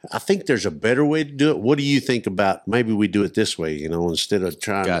 I think there's a better way to do it. What do you think about maybe we do it this way, you know, instead of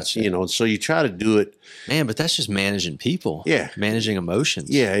trying to, you know, so you try to do it. Man, but that's just managing people. Yeah. Managing emotions.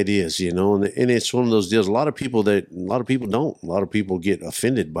 Yeah, it is, you know, and it's one of those deals. A lot of people don't. A lot of people get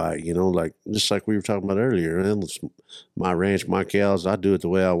offended by it, you know, like just like we were talking about earlier. And it's my ranch, my cows, I do it the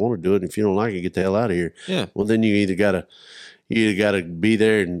way I want to do it. And if you don't like it, get the hell out of here. Yeah. Well, then you either gotta be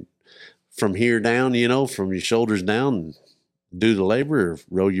there and from here down, you know, from your shoulders down and do the labor or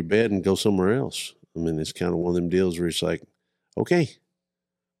roll your bed and go somewhere else. I mean, it's kind of one of them deals where it's like, okay,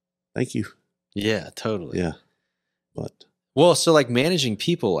 thank you. Yeah, totally. Yeah. But so like managing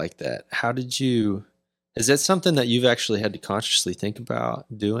people like that, is that something that you've actually had to consciously think about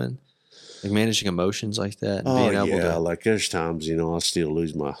doing? Like managing emotions like that? And being able to, like there's times, you know, I still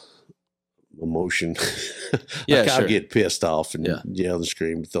lose my emotion. Yeah, I get pissed off and yell and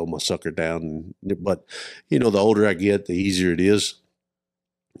scream, throw my sucker down. But you know, the older I get, the easier it is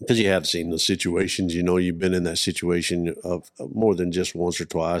because you have seen those situations. You know, you've been in that situation of more than just once or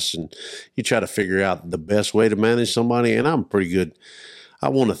twice, and you try to figure out the best way to manage somebody. And I'm pretty good. I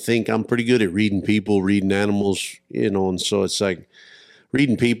want to think I'm pretty good at reading people, reading animals. You know, and so it's like.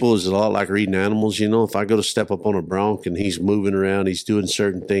 Reading people is a lot like reading animals. You know, if I go to step up on a bronc and he's moving around, he's doing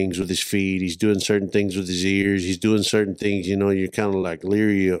certain things with his feet, he's doing certain things with his ears, he's doing certain things, you know, you're kind of like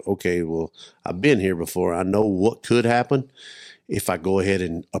leery. Okay, well, I've been here before. I know what could happen if I go ahead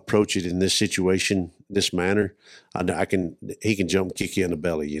and approach it in this situation, this manner. He can jump, kick you in the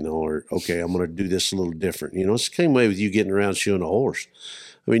belly, you know, or, okay, I'm going to do this a little different. You know, it's the same way with you getting around shoeing a horse.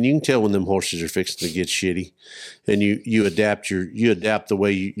 I mean, you can tell when them horses are fixing to get shitty, and you adapt the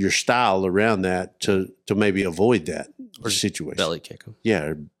way your style around that to maybe avoid that situation. Belly kick them.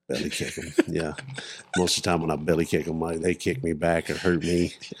 Yeah, belly kick them. Yeah. Most of the time when I belly kick them, they kick me back or hurt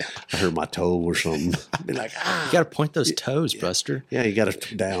me. I hurt my toe or something. Be like, You got to point those toes, Buster. Yeah, you got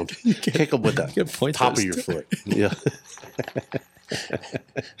to down. Kick them with the top of your foot. Yeah.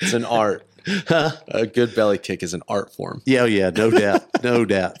 It's an art. A good belly kick is an art form. Yeah, no doubt. No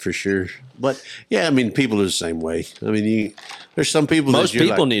doubt for sure. But yeah, I mean, people are the same way. I mean, there's some people. Most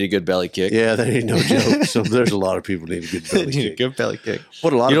people need a good belly kick. Yeah, that ain't no joke. So there's a lot of people need a good belly kick. A good belly kick.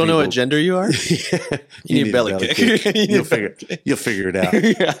 What a lot you of don't know what gender you are? Yeah, you need a belly kick. You'll figure it out.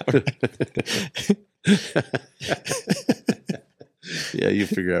 Yeah, you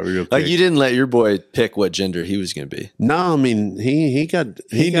figure out real quick. Like you didn't let your boy pick what gender he was going to be. No, I mean he got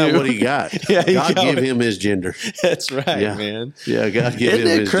what he got. Yeah, God gave him his gender. That's right, man. Yeah, God gave him his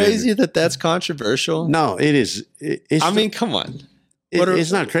gender. Isn't it crazy that that's controversial? No, it is. I mean, come on.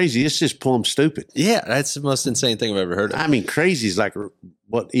 It's not crazy. It's just plumb stupid. Yeah, that's the most insane thing I've ever heard of. I mean, crazy is like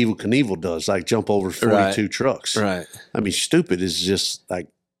what Evel Knievel does, like jump over 42 trucks. Right. I mean, stupid is just like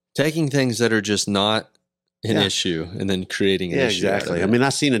taking things that are just not an issue and then creating an issue. Yeah, exactly. I mean, I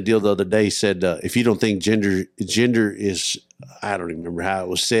seen a deal the other day said if you don't think gender is, I don't even remember how it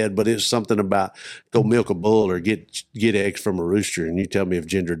was said, but it was something about go milk a bull or get eggs from a rooster, and you tell me if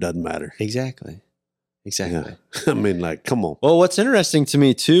gender doesn't matter. Exactly. Yeah. I mean, like, come on. Well, what's interesting to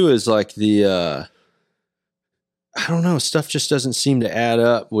me too is like the I don't know, stuff just doesn't seem to add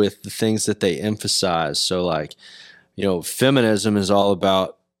up with the things that they emphasize. So like, feminism is all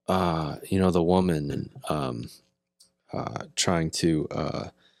about the woman and trying to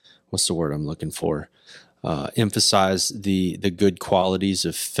what's the word I'm looking for? Emphasize the good qualities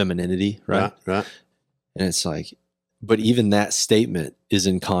of femininity, right? Right. And it's like, but even that statement is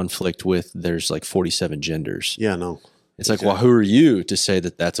in conflict with there's like 47 genders. Yeah, no. It's like, well, who are you to say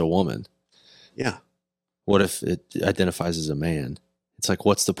that that's a woman? Yeah. What if it identifies as a man? It's like,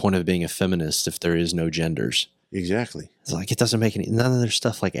 what's the point of being a feminist if there is no genders? Exactly. It's like, it doesn't make none of their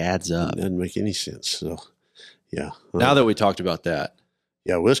stuff like adds up. It doesn't make any sense. So, yeah. Now that we talked about that.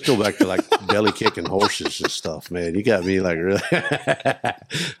 Yeah, let's go back to like belly kicking horses and stuff, man. You got me like really.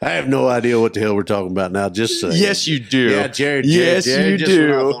 I have no idea what the hell we're talking about now. Just yes, you do. Yeah, Jared. Yes, Jared you just do.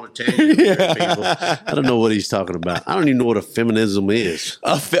 went off on a tangent with people. I don't know what he's talking about. I don't even know what a feminism is.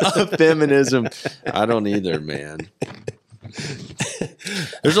 A feminism. I don't either, man.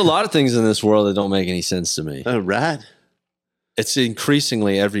 There's a lot of things in this world that don't make any sense to me. Right. It's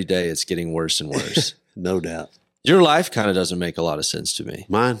increasingly every day. It's getting worse and worse. No doubt. Your life kind of doesn't make a lot of sense to me.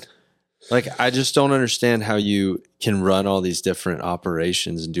 Mine? Like, I just don't understand how you can run all these different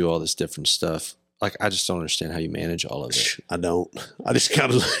operations and do all this different stuff. Like, I just don't understand how you manage all of it. I don't. I just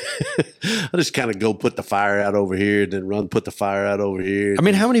kind of go put the fire out over here, and then put the fire out over here. I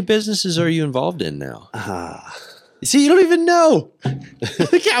mean, how many businesses are you involved in now? See, you don't even know.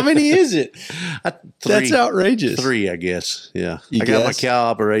 Like, how many is it? That's outrageous. 3, I guess. Yeah. I got my cow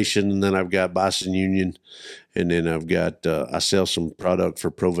operation, and then I've got Bison Union, and then I've got, I sell some product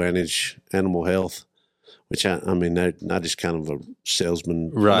for ProVantage Animal Health, which I mean, not just kind of a salesman,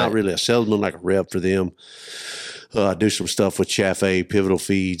 right? Not really a salesman, like a rep for them. I do some stuff with Chaffee, Pivotal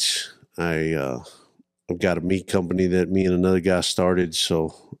Feeds. I've got a meat company that me and another guy started,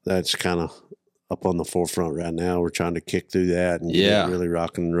 so that's kind of up on the forefront right now. We're trying to kick through that and get it really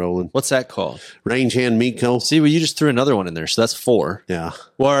rocking and rolling. What's that called? Range Hand Meat Co. See, well, you just threw another one in there, so that's 4. Yeah.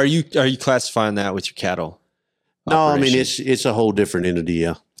 Well, are you classifying that with your cattle? No, operation? I mean it's a whole different entity.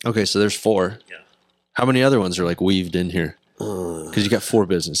 Yeah. Okay, so there's 4. Yeah. How many other ones are like weaved in here? Because you got 4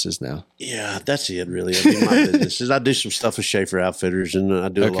 businesses now. Yeah, that's it. Really, I mean, my businesses. I do some stuff with Schaefer Outfitters, and I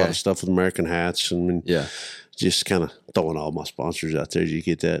do a lot of stuff with American Hats, and just kind of throwing all my sponsors out there. Did you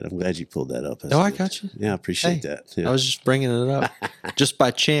get that? I'm glad you pulled that up. That's I got you. Yeah, I appreciate that. Yeah. I was just bringing it up just by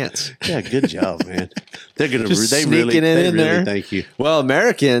chance. Yeah, good job, man. They're gonna they really there. Thank you. Well,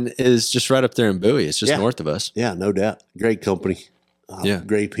 American is just right up there in Bowie. It's just north of us. Yeah, no doubt. Great company.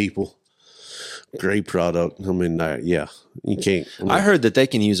 Great people. Great product. I mean, you can't. I heard that they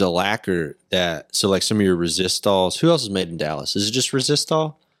can use a lacquer so like some of your Resistols. Who else is made in Dallas? Is it just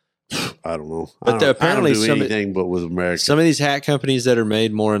Resistol? I don't know. But apparently I don't do anything but with America. Some of these hat companies that are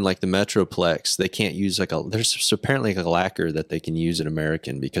made more in like the Metroplex, they can't use there's apparently like a lacquer that they can use in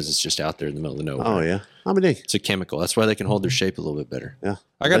American because it's just out there in the middle of nowhere. Oh yeah. I mean, it's a chemical. That's why they can hold their shape a little bit better. Yeah.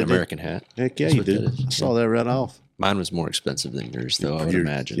 I got an American hat. Heck yeah, you do. I saw that right off. Mine was more expensive than yours, though, I would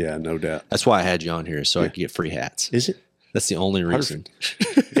imagine. Yeah, no doubt. That's why I had you on here, so I could get free hats. Is it? That's the only reason.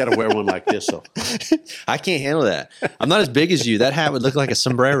 You got to wear one like this, though. I can't handle that. I'm not as big as you. That hat would look like a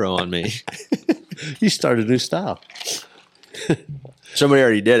sombrero on me. You started a new style. Somebody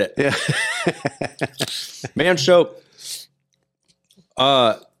already did it. Yeah. Man, so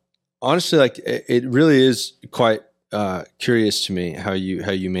honestly, like it really is quite curious to me how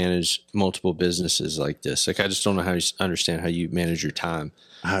you manage multiple businesses like this. Like I just don't know how you understand how you manage your time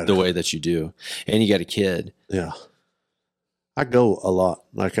the way that you do, and you got a kid. Yeah, I go a lot.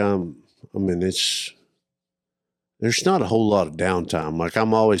 Like there's not a whole lot of downtime. Like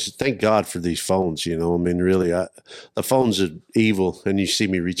I'm always, thank God for these phones, you know. I mean, really, the phones are evil, and you see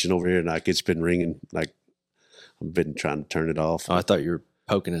me reaching over here, like it's been ringing. Like I've been trying to turn it off. Oh, I thought you were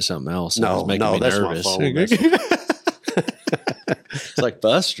poking at something else. No, me that's nervous. my phone. It's like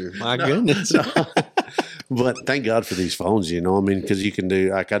Buster. My goodness. No. But thank God for these phones, you know. I mean, because you can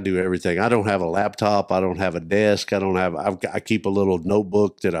do, like I do everything. I don't have a laptop. I don't have a desk. I keep a little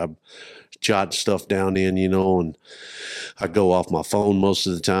notebook that I jot stuff down in, you know, and I go off my phone most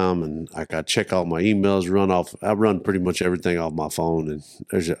of the time, and I check all my emails, I run pretty much everything off my phone. And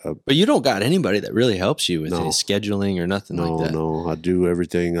but you don't got anybody that really helps you with any scheduling or nothing like that. No, I do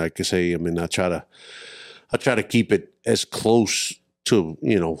everything. Like I say, I mean, I try to keep it as close to,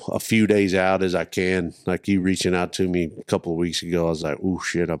 you know, a few days out as I can. Like you reaching out to me a couple of weeks ago, I was like, oh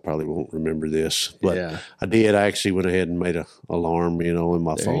shit, I probably won't remember this. But yeah. I did. I actually went ahead and made an alarm, you know, in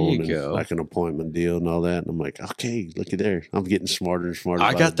my phone, and like an appointment deal and all that. And I'm like, okay, looky there. I'm getting smarter and smarter.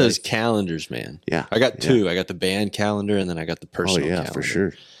 I got those calendars, man. Yeah. I got two. I got the band calendar, and then I got the personal calendar. For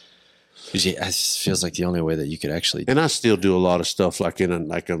sure. It feels like the only way that you could actually. And I still do a lot of stuff like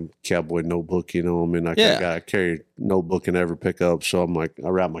in a cowboy notebook, you know. I mean, I carry a notebook and ever pick up. So I'm like, I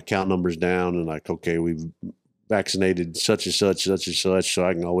write my count numbers down and like, okay, we've vaccinated such and such, such and such. So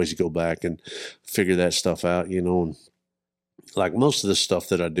I can always go back and figure that stuff out, you know. And like most of the stuff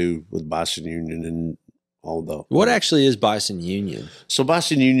that I do with Bison Union and what actually is Bison Union? So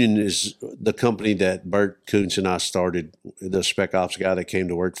Bison Union is the company that Bert Koontz and I started, the spec ops guy that came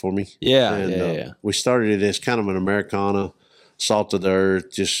to work for me. Yeah, we started it as kind of an Americana, salt of the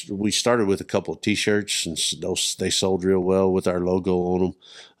earth. We started with a couple of T-shirts, and they sold real well with our logo on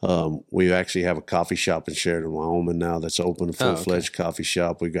them. We actually have a coffee shop in Sheridan, Wyoming now that's open, a full-fledged coffee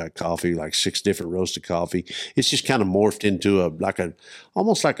shop. We got coffee, like 6 different roasted coffee. It's just kind of morphed into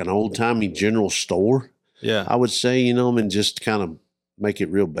almost like an old-timey general store. Yeah, I would say, you know, and just kind of make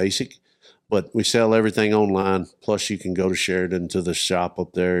it real basic. But we sell everything online. Plus, you can go to Sheridan to the shop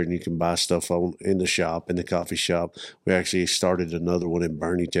up there, and you can buy stuff in the shop, in the coffee shop. We actually started another one in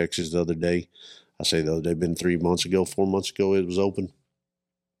Bernie, Texas the other day. I say the other day, been 4 months ago it was open.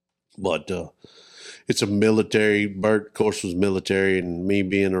 But it's a military. Bert, of course, was military, and me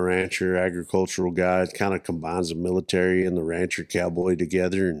being a rancher, agricultural guy, it kind of combines the military and the rancher cowboy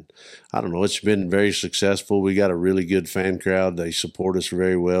together. And I don't know, it's been very successful. We got a really good fan crowd. They support us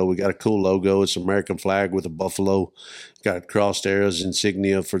very well. We got a cool logo. It's an American flag with a buffalo. Got crossed arrows,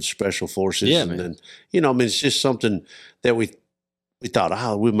 insignia for the special forces. Yeah, and then, you know, I mean, it's just something that we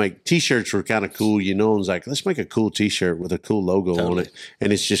thought, we'd make T-shirts were kind of cool, you know, and it's like, let's make a cool T-shirt with a cool logo on it.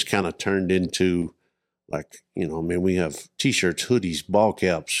 And it's just kind of turned into, like, you know, I mean, we have T-shirts, hoodies, ball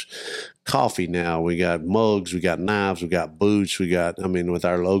caps, coffee now. We got mugs, we got knives, we got boots, with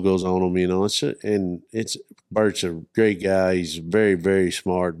our logos on them, you know. Bert's a great guy. He's very, very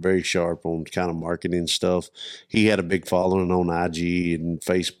smart, very sharp on kind of marketing stuff. He had a big following on IG and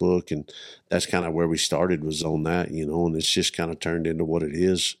Facebook, and that's kind of where we started, was on that, you know, and it's just kind of turned into what it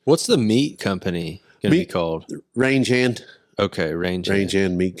is. What's the meat company going to be called? Range Hand. Okay, Range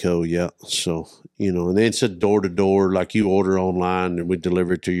Hand Meat Co. Yeah. So, you know, and it's a door-to-door, like you order online and we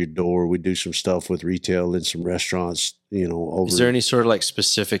deliver it to your door. We do some stuff with retail and some restaurants, you know. Is there any sort of like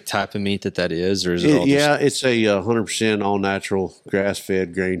specific type of meat that is, or is it all it's a 100% all-natural,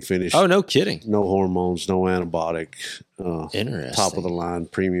 grass-fed, grain-finished. Oh, no kidding. No hormones, no antibiotic. Interesting. Top-of-the-line,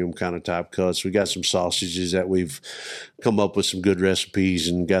 premium kind of type cuts. We got some sausages that we've come up with some good recipes,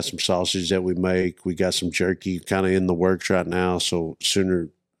 and got some sausage that we make. We got some jerky kind of in the works right now, so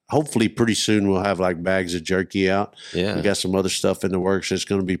hopefully pretty soon we'll have like bags of jerky out. Yeah. We got some other stuff in the works. It's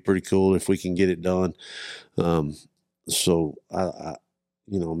going to be pretty cool if we can get it done. So I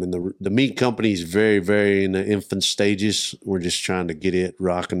you know, I mean, the meat company is very, very in the infant stages. We're just trying to get it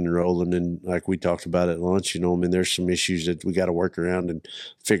rocking and rolling. And like we talked about at lunch, you know, I mean, there's some issues that we got to work around and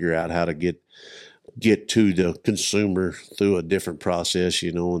figure out how to get to the consumer through a different process,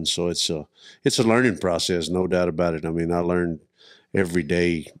 you know. And so it's a learning process, no doubt about it. I mean, I learn every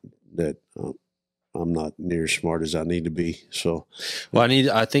day that I'm not near as smart as I need to be. So, well,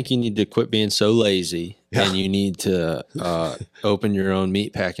 I think you need to quit being so lazy, and you need to open your own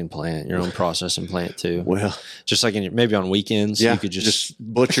meat packing plant, your own processing plant too. Well, just like maybe on weekends, you could just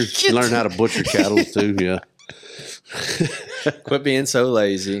butcher, learn how to butcher cattle too. Yeah. Quit being so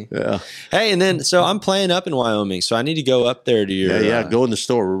lazy. Yeah. Hey, and then so I'm playing up in Wyoming, so I need to go up there to your. Yeah. Go in the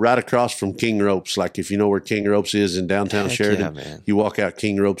store. We're right across from King Ropes. Like if you know where King Ropes is in downtown Heck Sheridan, yeah, man. you walk out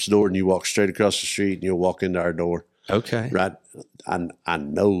King Ropes door and you walk straight across the street and you'll walk into our door. Okay. Right. I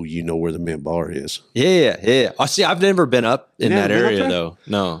know you know where the Mint Bar is. Yeah. I see. I've never been up in that area though.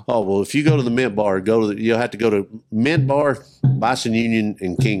 No. Oh well, if you go to the Mint Bar, you'll have to go to Mint Bar, Bison Union,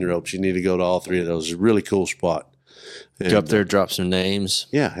 and King Ropes. You need to go to all three of those. It's a really cool spot. Go up there, drop some names.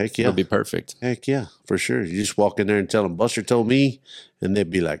 Yeah, heck yeah. It'll be perfect. Heck yeah, for sure. You just walk in there and tell them Buster told me, and they'd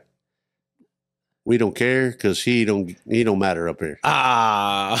be like, "We don't care because he don't matter up here."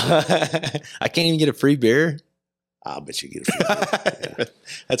 I can't even get a free beer. I bet you get a free beer. Yeah.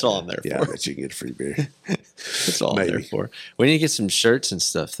 That's all I'm there Yeah, for. I bet you get a free beer. That's all I'm there for. We need to get some shirts and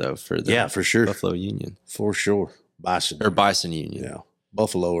stuff though for the for sure. Buffalo Union. For sure. Bison. Or Bison Union. Yeah.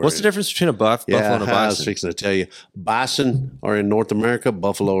 Buffalo. What's the difference between a buffalo and a bison? I was fixing to tell you. Bison are in North America,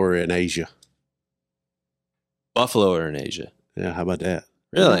 buffalo are in Asia. Buffalo are in Asia. Yeah, how about that?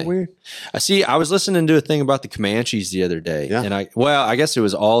 Really? Weird. I see. I was listening to a thing about the Comanches the other day, and I guess it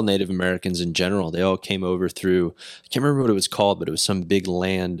was all Native Americans in general. They all came over through. I can't remember what it was called, but it was some big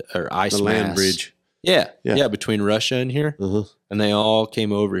land or ice land bridge. Yeah, between Russia and here, and they all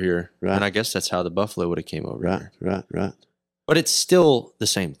came over here, and I guess that's how the buffalo would have came over here. Right. But it's still the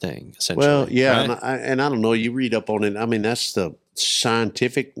same thing, essentially. Well, yeah, right? and I don't know. You read up on it. I mean, that's the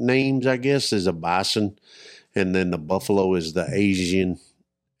scientific names, I guess, is a bison, and then the buffalo is the Asian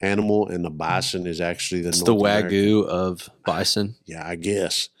animal, and the bison is actually the Wagyu of bison. Yeah, I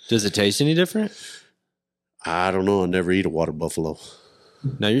guess. Does it taste any different? I don't know. I never eat a water buffalo.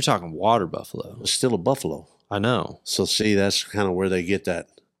 No, you're talking water buffalo. It's still a buffalo. I know. So see, that's kind of where they get that.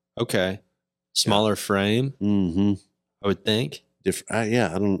 Okay. Smaller frame. Mm-hmm. I would think.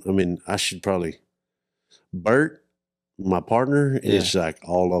 I should probably. Bert, my partner, is like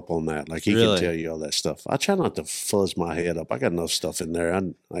all up on that. Like he can tell you all that stuff. I try not to fuzz my head up. I got enough stuff in there. I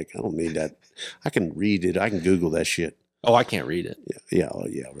don't need that. I can read it. I can Google that shit. Oh, I can't read it. Yeah,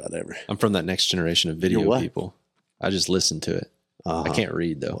 whatever. I'm from that next generation of video people. I just listen to it. I can't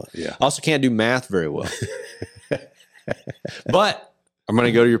read though. Yeah. I also can't do math very well. But I'm going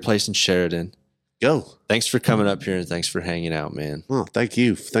to go to your place in Sheridan. Go. Thanks for coming up here and thanks for hanging out, man. Oh, thank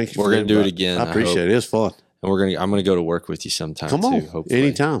you. Thank you. We're going to do it again. I appreciate it. It's fun. And I'm going to go to work with you sometime Come on. too, hopefully.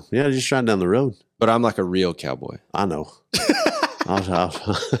 Anytime. Yeah, just right down the road. But I'm like a real cowboy. I know.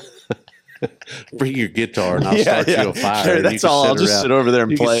 I'll bring your guitar and I'll start you a fire. Sure, that's all. I'll just sit over there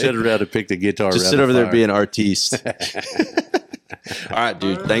and play. You can sit around and pick the guitar. Just sit over there being artiste. All right,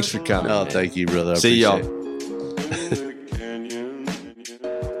 dude. Thanks for coming. Oh, thank you, brother. See y'all.